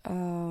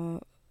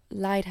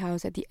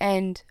Lighthouse, at the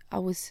end, I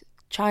was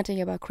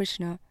chanting about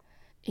Krishna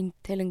in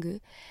Telugu.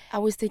 I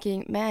was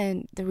thinking,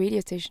 man, the radio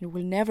station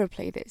will never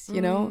play this,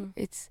 you know?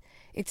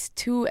 It's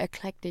too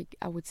eclectic,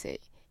 I would say.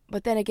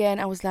 But then again,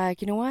 I was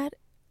like, you know what?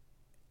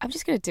 I'm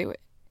just gonna do it,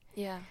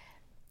 Yeah.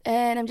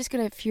 and I'm just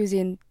gonna fuse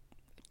in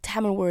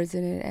Tamil words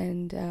in it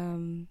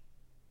and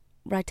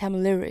write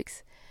Tamil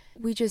lyrics.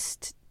 We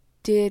just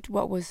did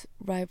what was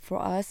right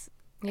for us,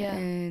 Yeah.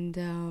 and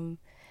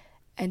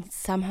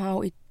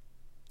somehow it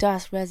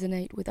does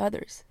resonate with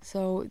others.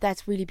 So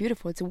that's really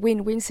beautiful. It's a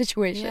win-win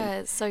situation.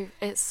 Yeah,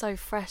 it's so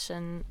fresh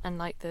and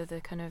like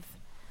the kind of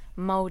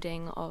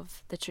molding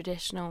of the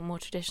more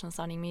traditional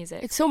sounding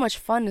music. It's so much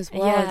fun as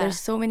well. Yeah. There's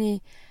so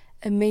many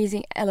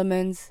amazing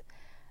elements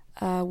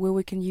where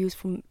we can use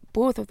from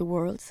both of the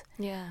worlds.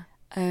 Yeah.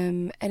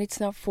 And it's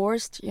not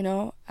forced, you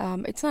know.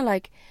 It's not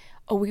like,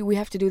 oh, we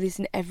have to do this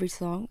in every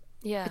song.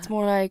 Yeah. It's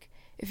more like,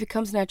 if it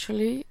comes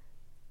naturally,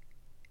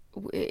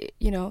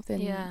 you know,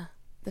 then Yeah.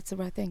 that's the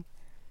right thing.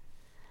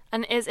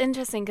 And it's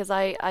interesting because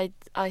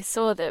I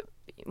saw that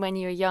when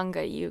you were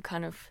younger, you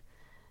kind of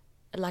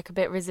like a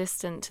bit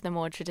resistant to the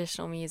more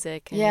traditional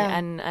music and, Yeah.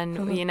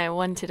 and you know,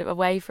 wanted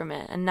away from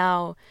it. And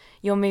now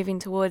you're moving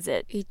towards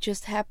it. It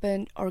just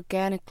happened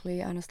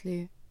organically,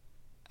 honestly.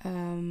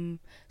 So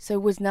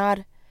it was not,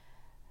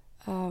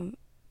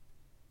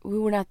 we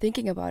were not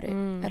thinking about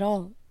it at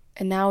all.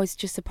 And now it's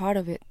just a part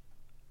of it,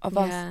 of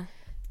us. Yeah.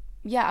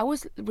 Yeah, I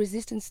was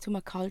resistant to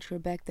my culture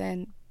back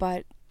then,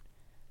 but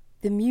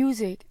the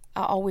music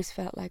I always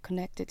felt like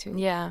connected to.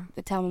 Yeah.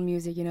 The Tamil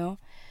music, you know.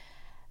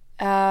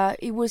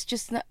 It was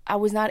just I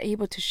was not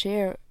able to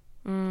share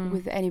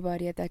with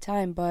anybody at that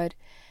time, but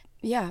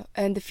yeah,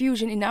 and the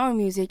fusion in our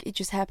music, it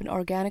just happened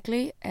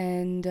organically,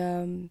 and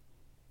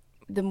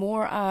the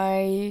more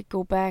I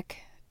go back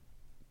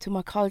to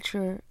my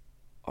culture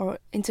or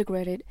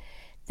integrate it,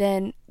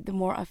 then the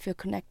more I feel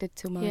connected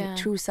to my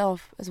true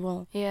self as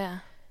well. Yeah.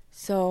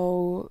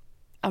 So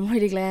I'm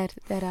really glad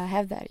that I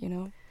have that, you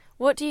know.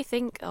 What do you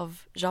think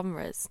of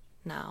genres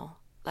now?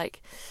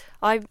 Like,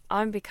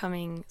 I'm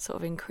becoming sort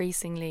of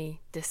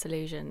increasingly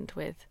disillusioned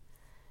with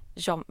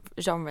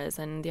genres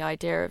and the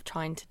idea of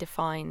trying to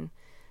define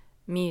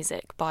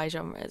music by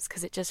genres,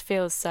 because it just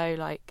feels so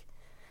like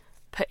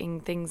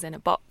putting things in a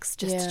box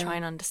just to try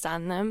and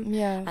understand them.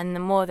 Yeah. And the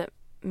more that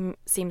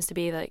seems to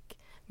be like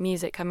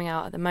music coming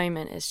out at the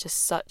moment is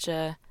just such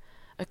a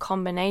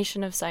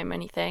combination of so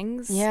many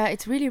things. Yeah,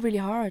 it's really, really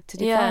hard to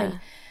define.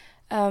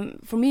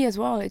 For me as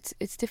well,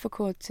 it's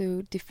difficult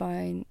to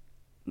define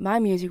my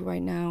music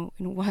right now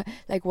in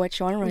what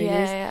genre it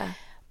is. Yeah.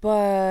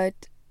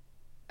 But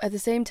at the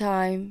same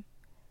time,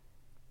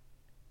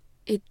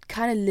 it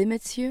kind of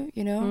limits you,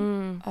 you know.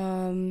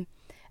 And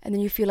then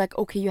you feel like,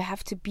 okay, you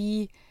have to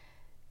be,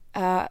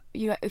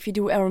 you know, if you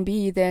do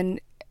R&B, then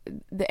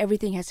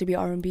everything has to be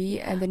R&B,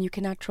 and then you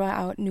cannot try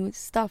out new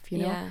stuff, you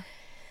know. Yeah.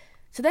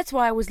 So that's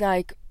why I was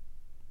like,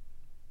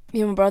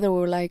 me and my brother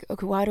were like,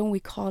 okay, why don't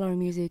we call our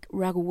music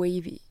Ragu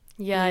Wavy?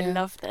 Yeah, I Yeah.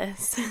 love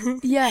this.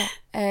 Yeah,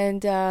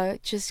 and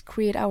just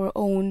create our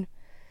own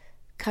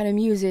kind of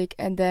music,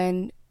 and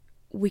then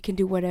we can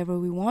do whatever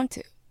we want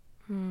to.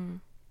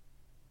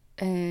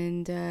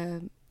 And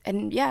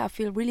yeah, I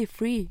feel really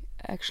free,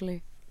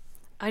 actually.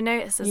 I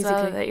noticed as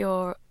well Musically. that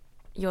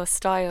your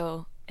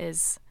style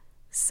is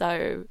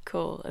so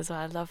cool as well.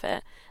 I love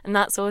it. And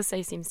that's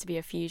also seems to be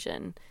a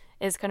fusion.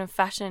 Is kind of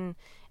fashion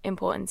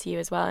important to you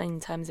as well in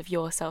terms of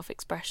your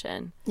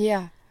self-expression?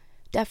 Yeah,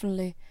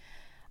 definitely.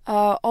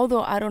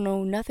 Although I don't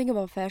know nothing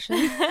about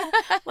fashion.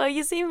 Well,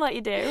 you seem like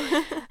you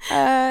do.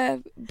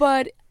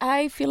 But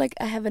I feel like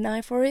I have an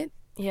eye for it.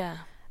 Yeah.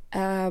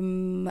 I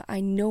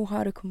know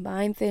how to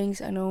combine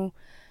things. I know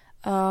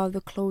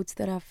the clothes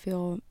that I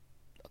feel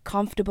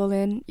comfortable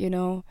in, you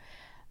know.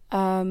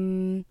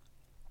 And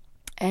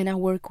I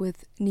work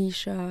with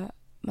Nisha,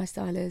 my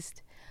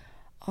stylist,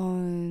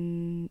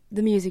 on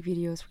the music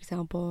videos, for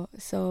example.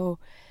 So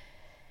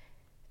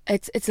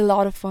it's a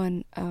lot of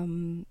fun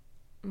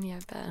Yeah,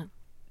 I bet.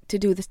 to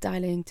do the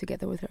styling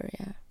together with her.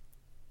 Yeah.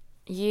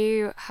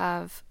 You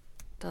have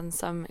done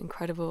some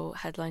incredible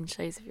headline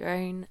shows of your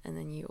own, and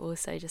then you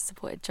also just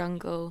supported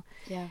Jungle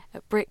Yeah.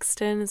 at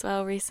Brixton as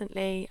well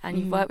recently, and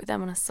you've worked with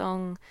them on a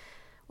song.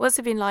 What's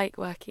it been like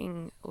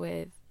working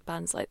with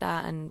bands like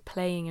that and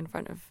playing in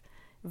front of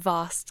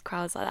vast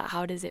crowds like that?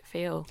 How does it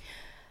feel?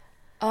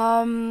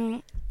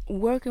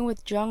 Working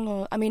with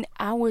Jungle, I mean,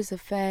 I was a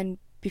fan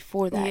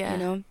before that, Yeah. you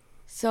know.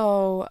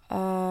 So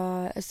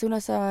as soon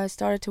as I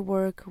started to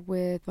work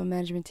with my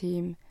management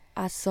team,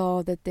 I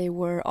saw that they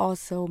were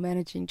also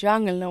managing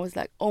Jungle, and I was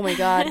like, oh my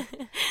god.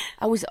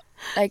 I was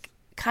like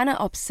kind of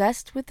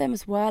obsessed with them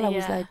as well. I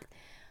was Yeah. like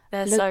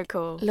They're so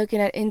cool.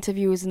 looking at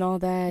interviews and all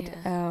that.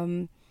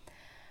 Yeah.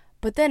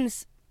 But then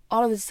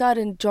all of a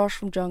sudden, Josh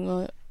from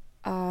Jungle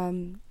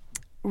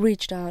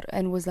reached out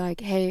and was like,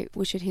 hey,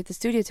 we should hit the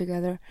studio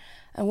together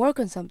and work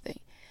on something.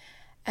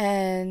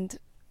 And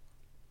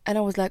I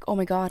was like, oh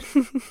my god,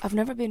 I've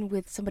never been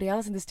with somebody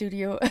else in the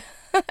studio.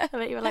 I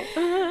bet you were like,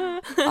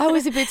 I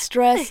was a bit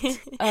stressed.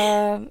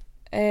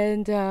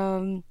 And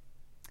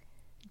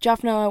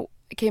Jaffna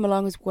came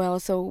along as well,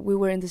 so we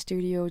were in the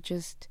studio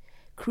just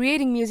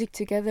creating music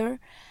together.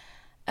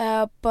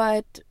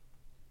 But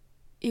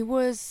it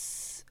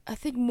was, I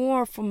think,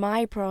 more for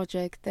my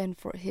project than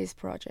for his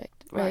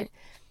project, right?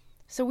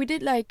 So we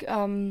did like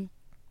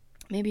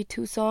maybe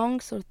 2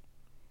 songs, or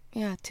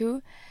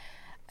 2.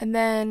 And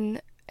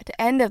then at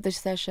the end of the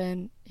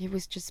session, he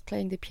was just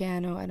playing the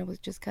piano and I was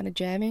just kind of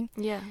jamming.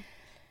 Yeah.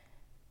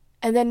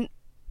 And then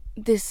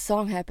this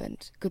song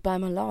happened, Goodbye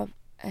My Love.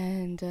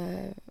 And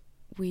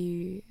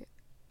we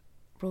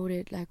wrote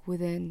it like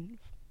within,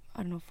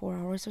 I don't know, 4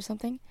 hours or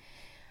something.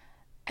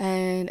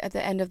 And at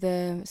the end of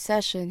the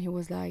session, he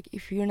was like,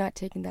 if you're not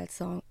taking that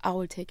song, I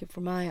will take it for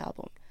my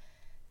album.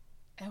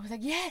 And I was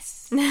like,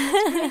 yes!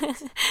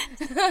 That's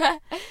great.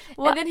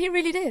 And then he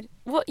really did.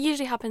 What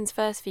usually happens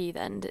first for you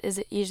then? Is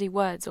it usually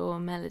words or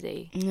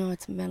melody? No,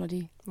 it's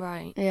melody.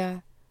 Right.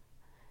 Yeah.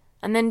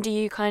 And then do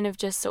you kind of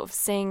just sort of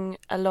sing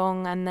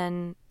along and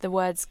then the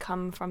words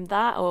come from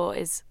that? Or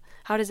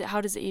how does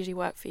it usually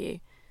work for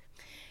you?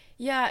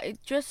 Yeah,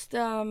 it just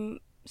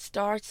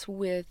starts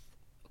with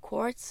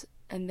chords,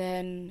 and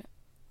then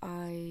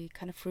I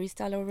kind of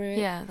freestyle over it.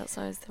 Yeah, that's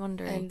what I was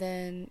wondering. And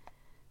then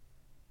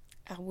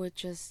I would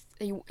just,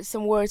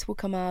 some words will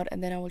come out,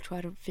 and then I will try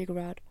to figure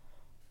out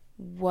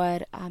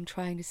what I'm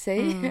trying to say.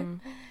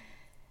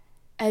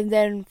 And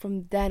then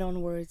from then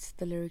onwards,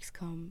 the lyrics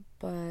come.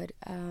 But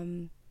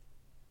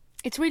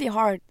it's really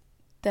hard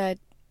that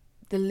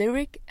the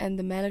lyric and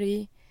the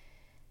melody,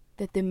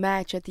 that they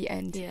match at the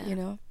end, you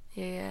know?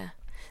 Yeah.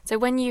 So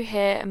when you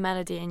hear a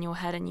melody in your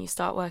head and you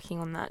start working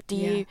on that, do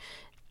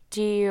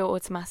you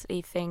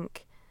automatically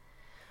think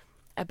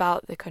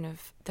about the kind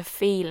of the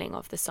feeling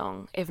of the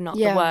song, if not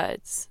the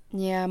words?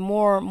 Yeah,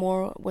 more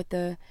what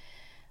the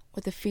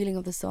feeling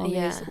of the song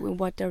is, in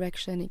what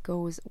direction it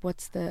goes,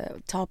 what's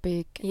the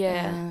topic.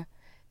 Yeah.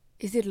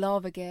 Is it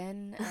love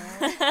again?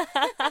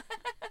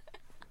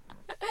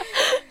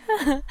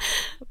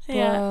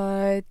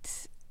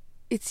 But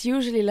it's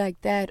usually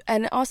like that.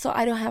 And also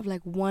I don't have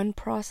like one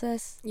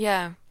process.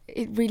 Yeah.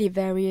 It really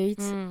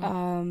varies.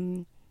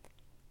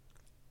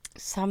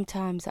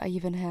 Sometimes I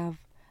even have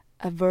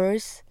a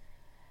verse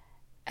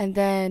and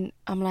then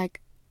I'm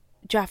like,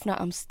 Jaffna,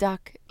 I'm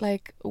stuck.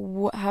 Like,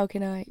 how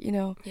can I, you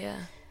know? Yeah.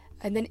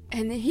 And then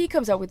he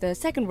comes up with the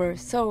second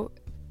verse. So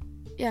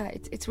yeah,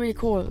 it's really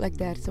cool like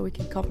that. So we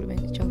can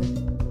complement each other.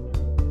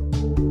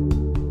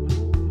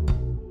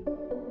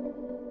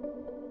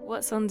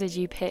 What song did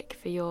you pick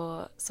for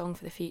your song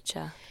for the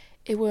future?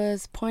 It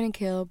was Point and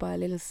Kill by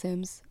Little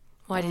Sims.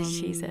 Why did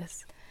you choose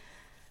this?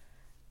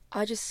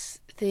 I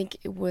just think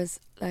it was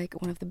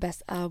like one of the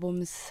best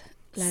albums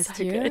last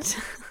year. Good.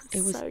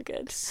 It was so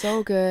good.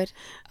 So good.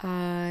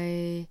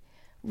 I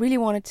really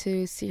wanted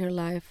to see her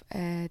live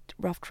at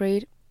Rough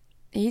Trade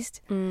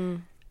East,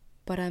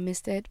 but I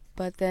missed it.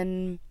 But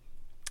then,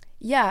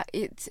 yeah,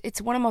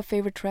 it's one of my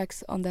favorite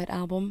tracks on that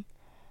album.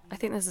 I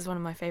think this is one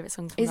of my favorite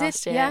songs from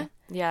last year. Yeah?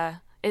 Yeah.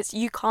 It's,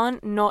 you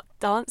can't not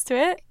dance to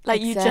it.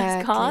 Like, you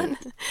just can't.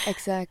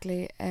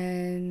 Exactly.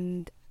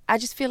 And I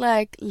just feel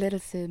like Little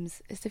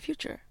Sims is the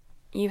future.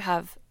 You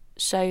have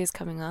shows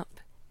coming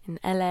up in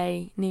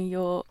LA, New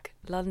York,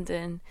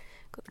 London.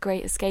 Got the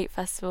Great Escape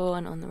Festival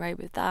and on the road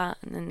with that.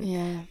 And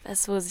then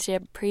festivals this year,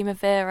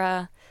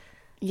 Primavera.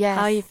 Yes.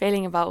 How are you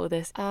feeling about all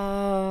this?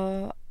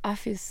 I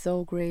feel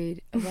so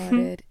great about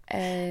it.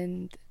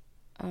 And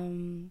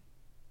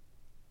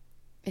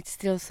it's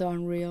still so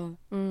unreal.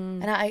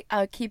 And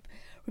I keep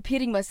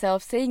repeating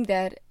myself saying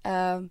that,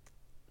 and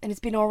it's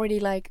been already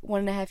like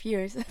 1.5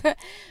 years.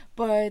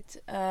 But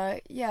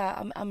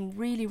I'm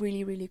really,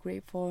 really, really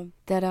grateful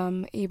that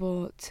I'm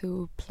able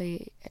to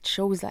play at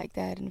shows like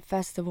that and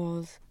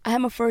festivals. I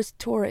had my first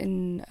tour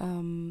in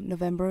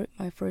November,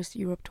 my first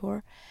Europe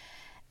tour.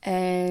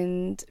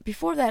 And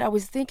before that, I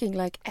was thinking,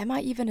 like, am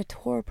I even a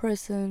tour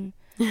person?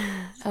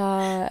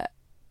 I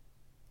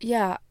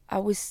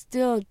was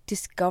still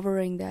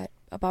discovering that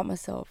about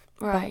myself,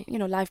 right?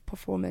 About, live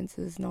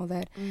performances and all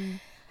that.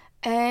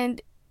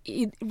 And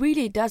it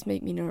really does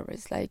make me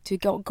nervous, like, to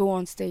go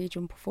on stage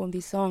and perform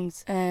these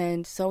songs.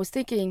 And so I was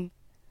thinking,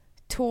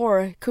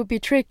 tour could be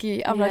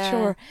tricky. I'm not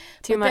sure.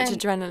 Too much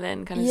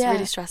adrenaline, kind of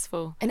really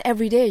stressful. And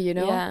every day,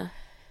 Yeah.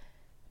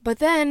 But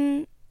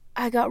then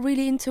I got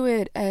really into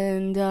it,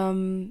 and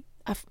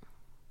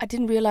I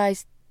didn't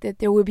realize that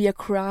there would be a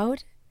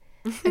crowd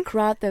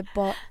that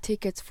bought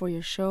tickets for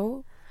your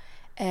show,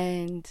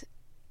 and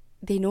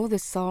they know the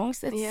songs.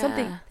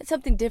 That's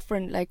something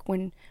different. Like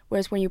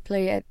whereas when you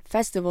play at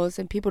festivals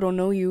and people don't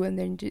know you, and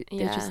then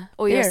they're just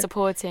or there. you're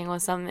supporting or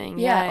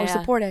something. Or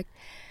support act.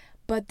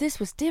 But this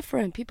was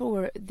different. People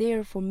were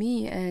there for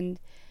me, and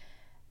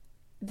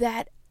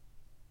that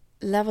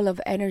level of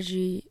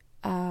energy,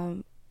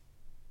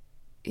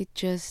 it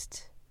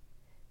just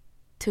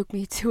took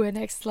me to a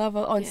next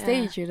level on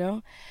stage.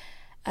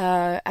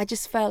 I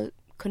just felt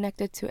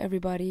connected to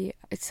everybody.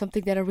 It's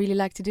something that I really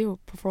like to do,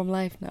 perform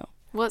live now.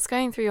 What's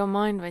going through your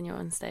mind when you're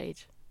on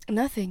stage?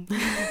 Nothing.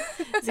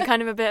 Is it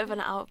kind of a bit of an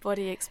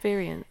out-of-body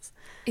experience?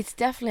 It's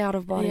definitely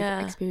out-of-body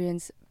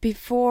experience.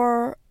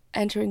 Before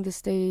entering the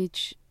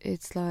stage,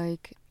 it's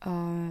like,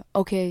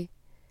 okay,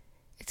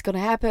 it's going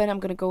to happen. I'm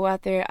going to go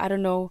out there. I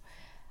don't know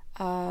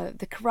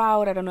the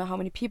crowd. I don't know how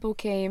many people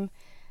came.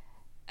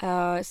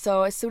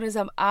 So as soon as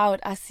I'm out,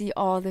 I see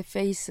all the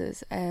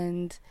faces,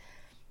 and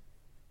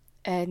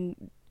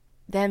and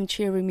them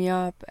cheering me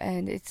up,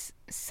 and it's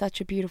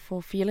such a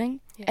beautiful feeling.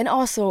 Yeah. And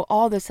also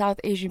all the South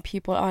Asian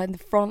people are in the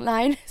front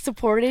line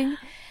supporting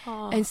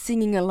and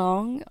singing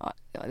along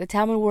the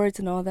Tamil words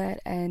and all that,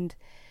 and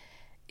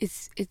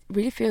it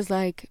really feels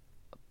like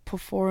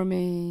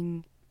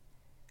performing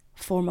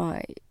for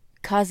my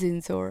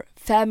cousins or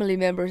family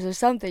members or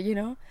something, you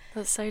know.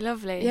 That's so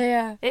lovely.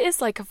 Yeah. It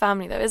is like a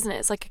family though, isn't it?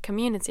 It's like a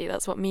community.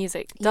 That's what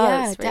music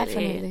Yeah, does, really.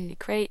 definitely. It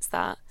creates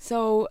that.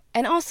 So,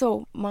 and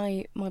also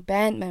my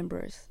band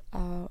members,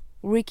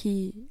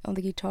 Ricky on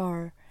the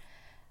guitar,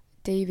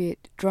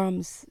 David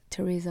drums,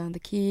 Teresa on the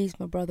keys,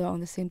 my brother on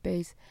the synth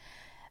bass.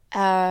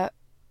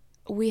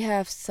 We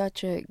have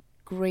such a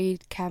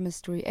great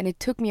chemistry, and it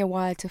took me a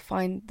while to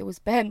find those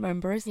band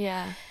members.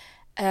 Yeah.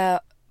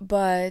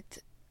 But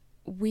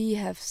we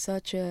have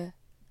such a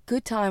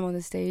good time on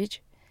the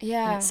stage. And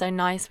Yeah, it's so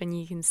nice when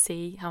you can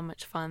see how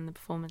much fun the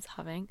performers are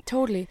having.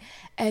 totally.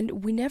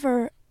 And we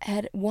never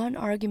had one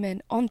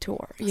argument on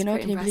tour. That's Can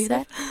pretty you believe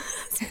that?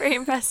 impressive. It's pretty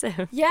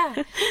impressive.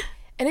 Yeah.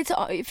 And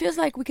it feels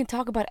like we can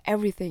talk about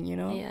everything, you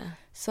know? Yeah.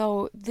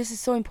 So this is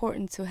so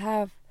important to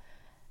have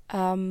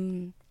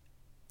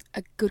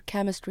a good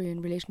chemistry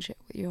and relationship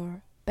with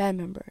your band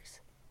members.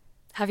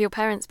 Have your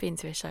parents been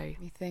to a show?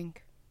 Let me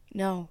think.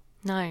 No.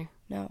 No.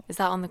 Is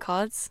that on the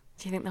cards?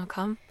 Do you think they'll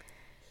come?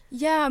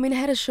 Yeah, I mean, I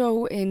had a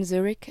show in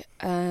Zurich,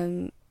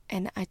 and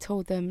I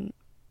told them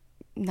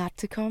not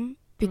to come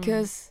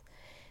because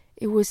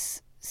it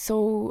was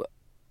so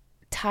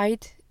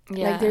tight.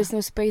 Yeah. Like, there's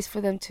no space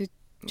for them to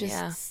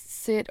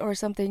just sit or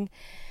something.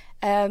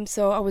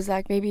 So I was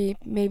like, maybe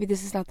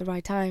this is not the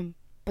right time.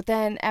 But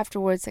then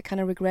afterwards, I kind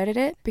of regretted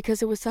it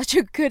because it was such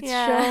a good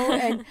show,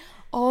 and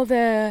all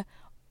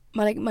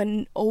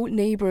my old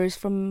neighbors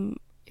from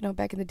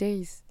back in the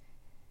days,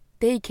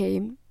 they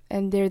came,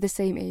 and they're the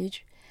same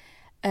age,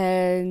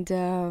 and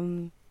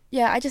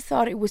I just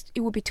thought it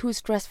would be too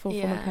stressful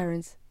for my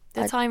parents.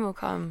 The time will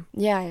come.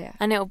 Yeah.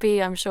 And it'll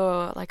be, I'm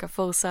sure, like a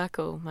full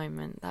circle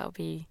moment. That'll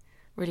be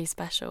really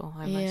special,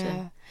 I imagine.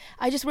 Yeah.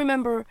 I just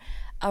remember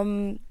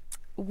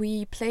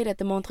we played at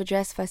the Montreux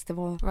Jazz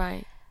Festival.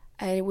 Right.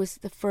 And it was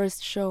the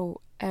first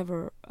show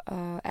ever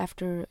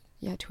after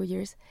 2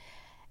 years.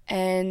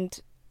 And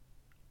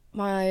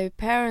my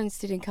parents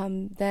didn't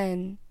come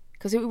then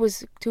because it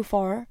was too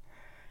far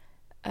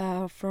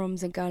from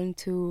St. Gallen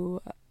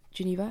to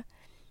Geneva.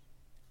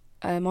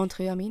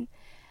 Montreux, I mean.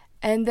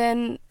 And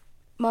then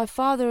my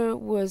father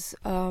was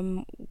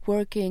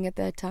working at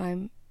that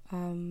time.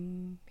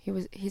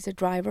 He's a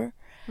driver.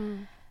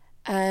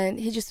 And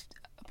he just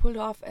pulled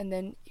off, and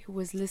then he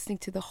was listening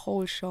to the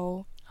whole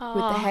show with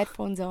the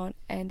headphones on,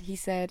 and he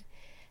said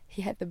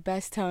he had the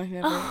best time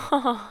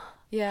ever.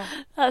 Yeah.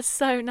 That's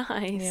so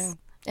nice. Yeah.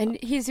 And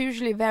he's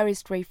usually very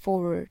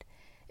straightforward.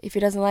 If he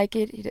doesn't like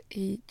it,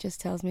 he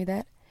just tells me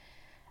that.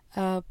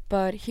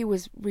 But he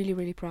was really,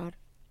 really proud.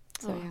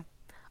 So, yeah.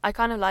 I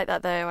kind of like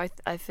that, though.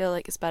 I feel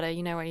like it's better.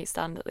 You know where you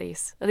stand, at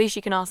least. At least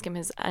you can ask him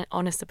his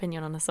honest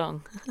opinion on a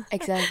song.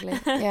 Exactly,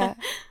 yeah.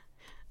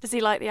 Does he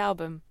like the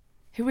album?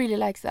 He really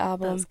likes the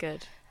album. That's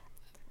good.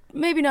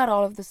 Maybe not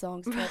all of the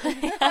songs,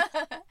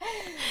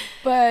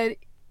 but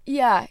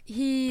yeah,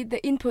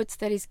 the inputs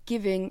that he's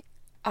giving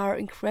are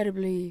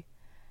incredibly,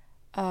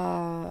 like,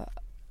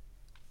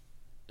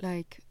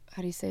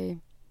 how do you say?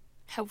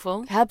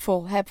 Helpful,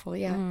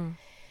 yeah.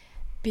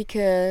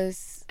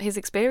 Because his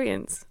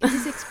experience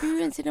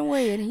in a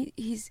way, and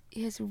he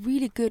has a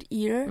really good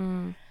ear,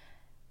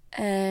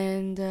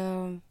 and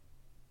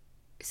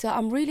so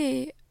I'm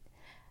really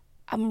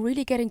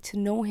getting to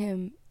know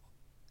him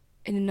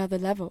in another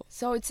level.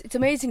 So it's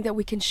amazing that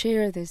we can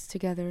share this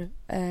together,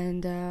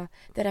 and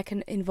that I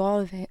can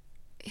involve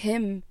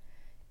him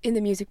in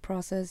the music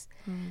process,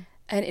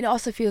 and it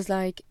also feels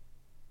like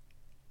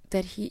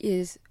that he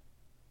is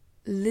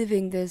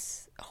living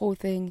this whole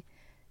thing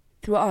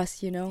through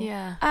us,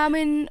 Yeah. I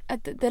mean,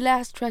 at the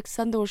last track,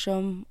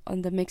 Sandosham,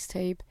 on the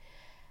mixtape,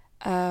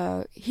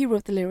 he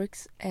wrote the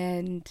lyrics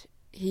and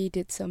he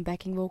did some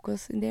backing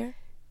vocals in there.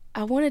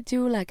 I want to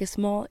do like a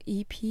small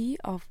EP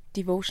of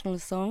devotional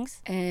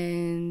songs,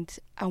 and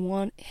I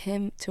want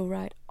him to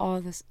write all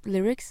the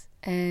lyrics,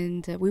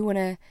 and we want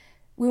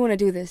to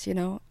do this,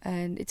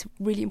 and it's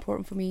really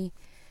important for me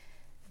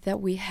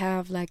that we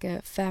have like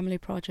a family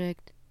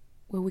project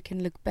where we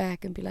can look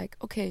back and be like,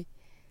 okay,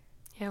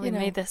 yeah, we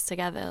made this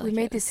together. We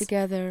made this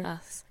together.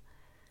 Us.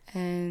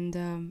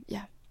 And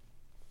yeah.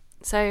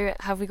 So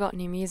have we got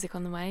new music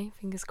on the way?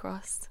 Fingers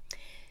crossed.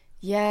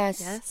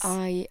 Yes.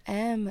 I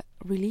am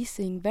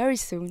releasing very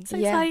soon. So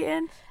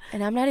exciting.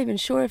 And I'm not even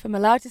sure if I'm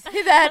allowed to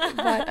say that,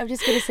 but I'm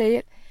just going to say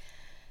it.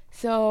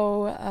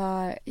 So,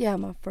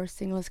 my first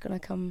single is going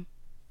to come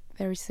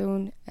very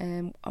soon.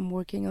 And I'm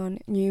working on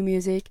new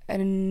music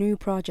and a new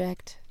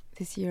project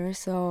this year.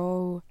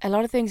 So a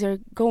lot of things are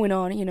going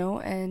on,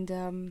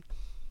 and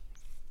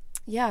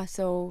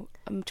so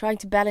I'm trying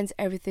to balance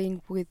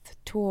everything with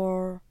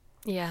tour.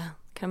 Yeah,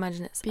 can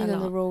imagine it's being a on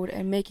lot. the road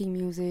and making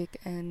music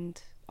and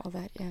all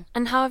that, yeah.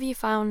 And how have you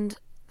found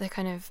the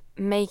kind of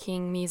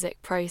making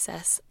music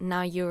process,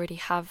 now you already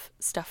have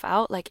stuff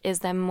out, like, is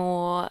there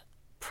more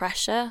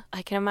pressure?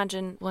 I can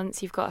imagine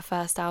once you've got a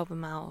first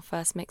album out or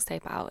first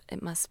mixtape out,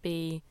 it must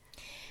be,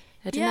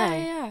 I don't know.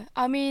 Yeah.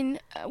 I mean,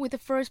 with the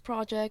first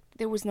project,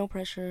 there was no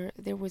pressure.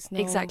 There was no...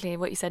 Exactly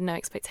what you said, no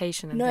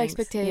expectation. And no things.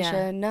 expectation,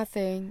 Yeah.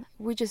 nothing.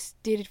 We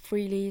just did it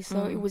freely,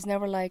 so it was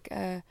never like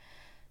a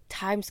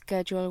time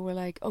schedule. We're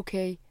like,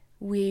 okay,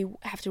 we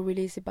have to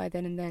release it by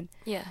then and then.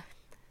 Yeah.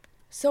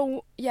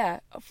 So, yeah,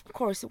 of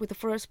course, with the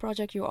first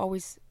project, you're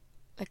always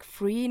like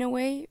free in a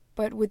way.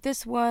 But with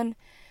this one,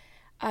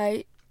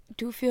 I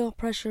do feel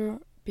pressure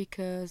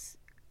because,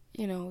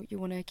 you know, you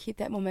want to keep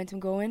that momentum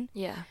going.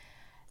 Yeah.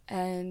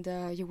 And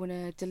you want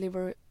to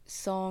deliver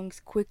songs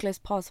quickly as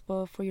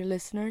possible for your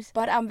listeners.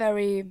 But I'm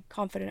very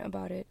confident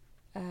about it,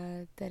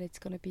 that it's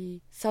going to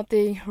be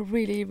something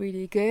really,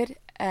 really good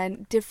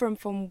and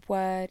different from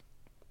what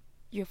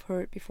you've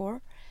heard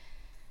before.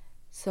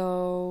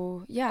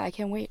 So, yeah, I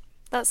can't wait.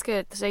 That's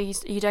good. So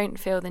you don't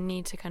feel the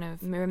need to kind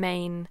of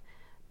remain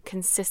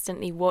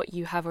consistently what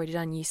you have already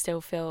done. You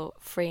still feel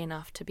free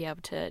enough to be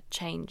able to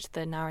change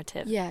the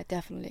narrative. Yeah,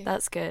 definitely.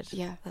 That's good.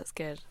 Yeah. That's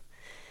good.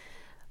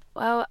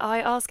 Well, I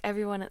ask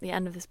everyone at the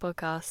end of this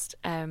podcast,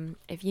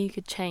 if you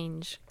could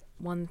change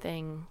one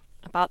thing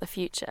about the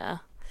future,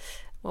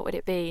 what would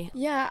it be?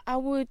 Yeah, I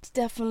would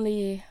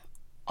definitely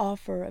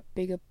offer a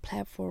bigger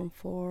platform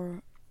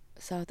for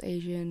South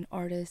Asian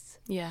artists.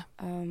 Yeah.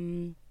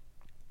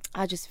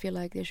 I just feel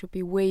like there should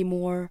be way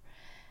more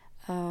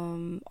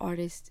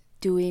artists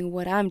doing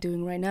what I'm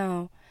doing right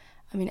now.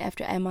 I mean,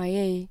 after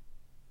MIA,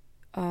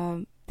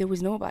 there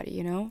was nobody,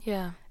 you know?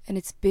 Yeah. And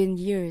it's been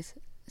years.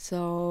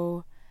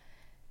 So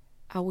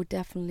I would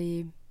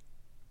definitely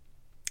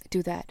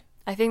do that.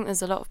 I think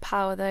there's a lot of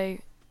power, though,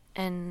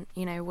 in,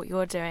 you know, what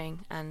you're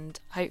doing. And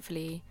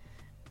hopefully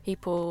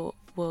people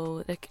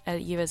will look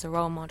at you as a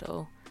role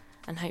model.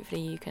 And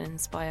hopefully you can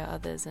inspire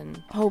others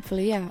and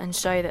Hopefully, yeah. and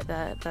show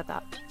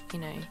that you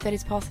know, That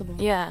is possible.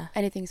 yeah,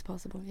 Anything is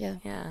possible, yeah.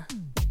 yeah.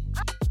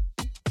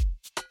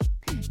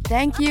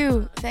 Thank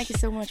you. Thank you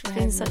so much for It's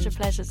having been me. such a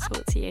pleasure to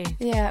talk to you.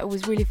 Yeah, it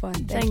was really fun.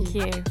 Thank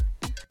you.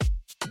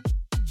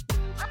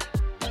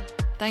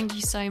 Thank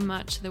you so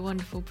much to the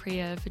wonderful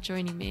Priya for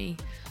joining me.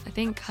 I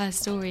think her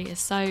story is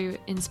so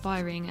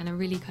inspiring and a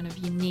really kind of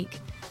unique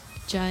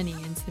journey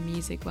into the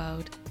music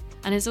world.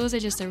 And it's also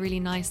just a really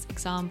nice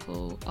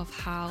example of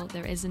how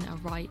there isn't a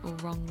right or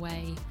wrong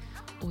way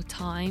or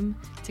time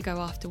to go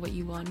after what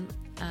you want,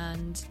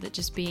 and that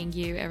just being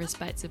you,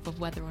 irrespective of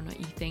whether or not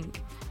you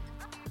think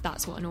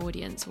that's what an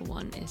audience will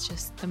want, is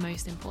just the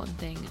most important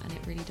thing, and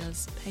it really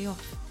does pay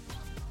off.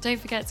 Don't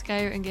forget to go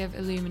and give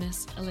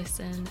Illuminous a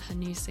listen, her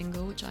new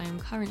single, which I am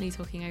currently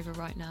talking over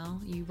right now.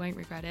 You won't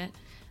regret it.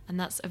 And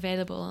that's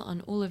available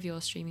on all of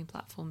your streaming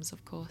platforms,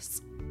 of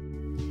course.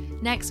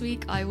 Next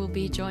week, I will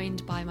be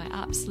joined by my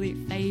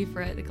absolute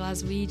favourite, the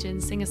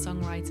Glaswegian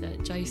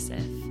singer-songwriter,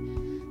 Joseph.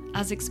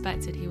 As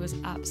expected, he was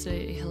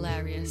absolutely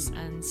hilarious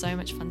and so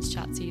much fun to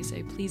chat to,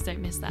 so please don't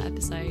miss that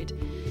episode.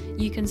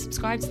 You can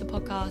subscribe to the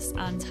podcast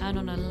and turn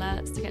on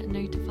alerts to get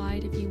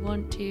notified if you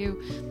want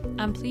to.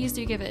 And please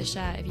do give it a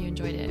share if you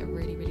enjoyed it. It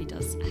really, really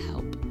does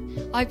help.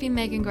 I've been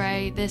Megan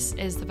Gray. This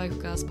is the Vocal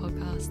Girls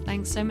Podcast.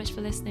 Thanks so much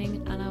for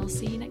listening, and I will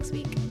see you next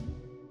week.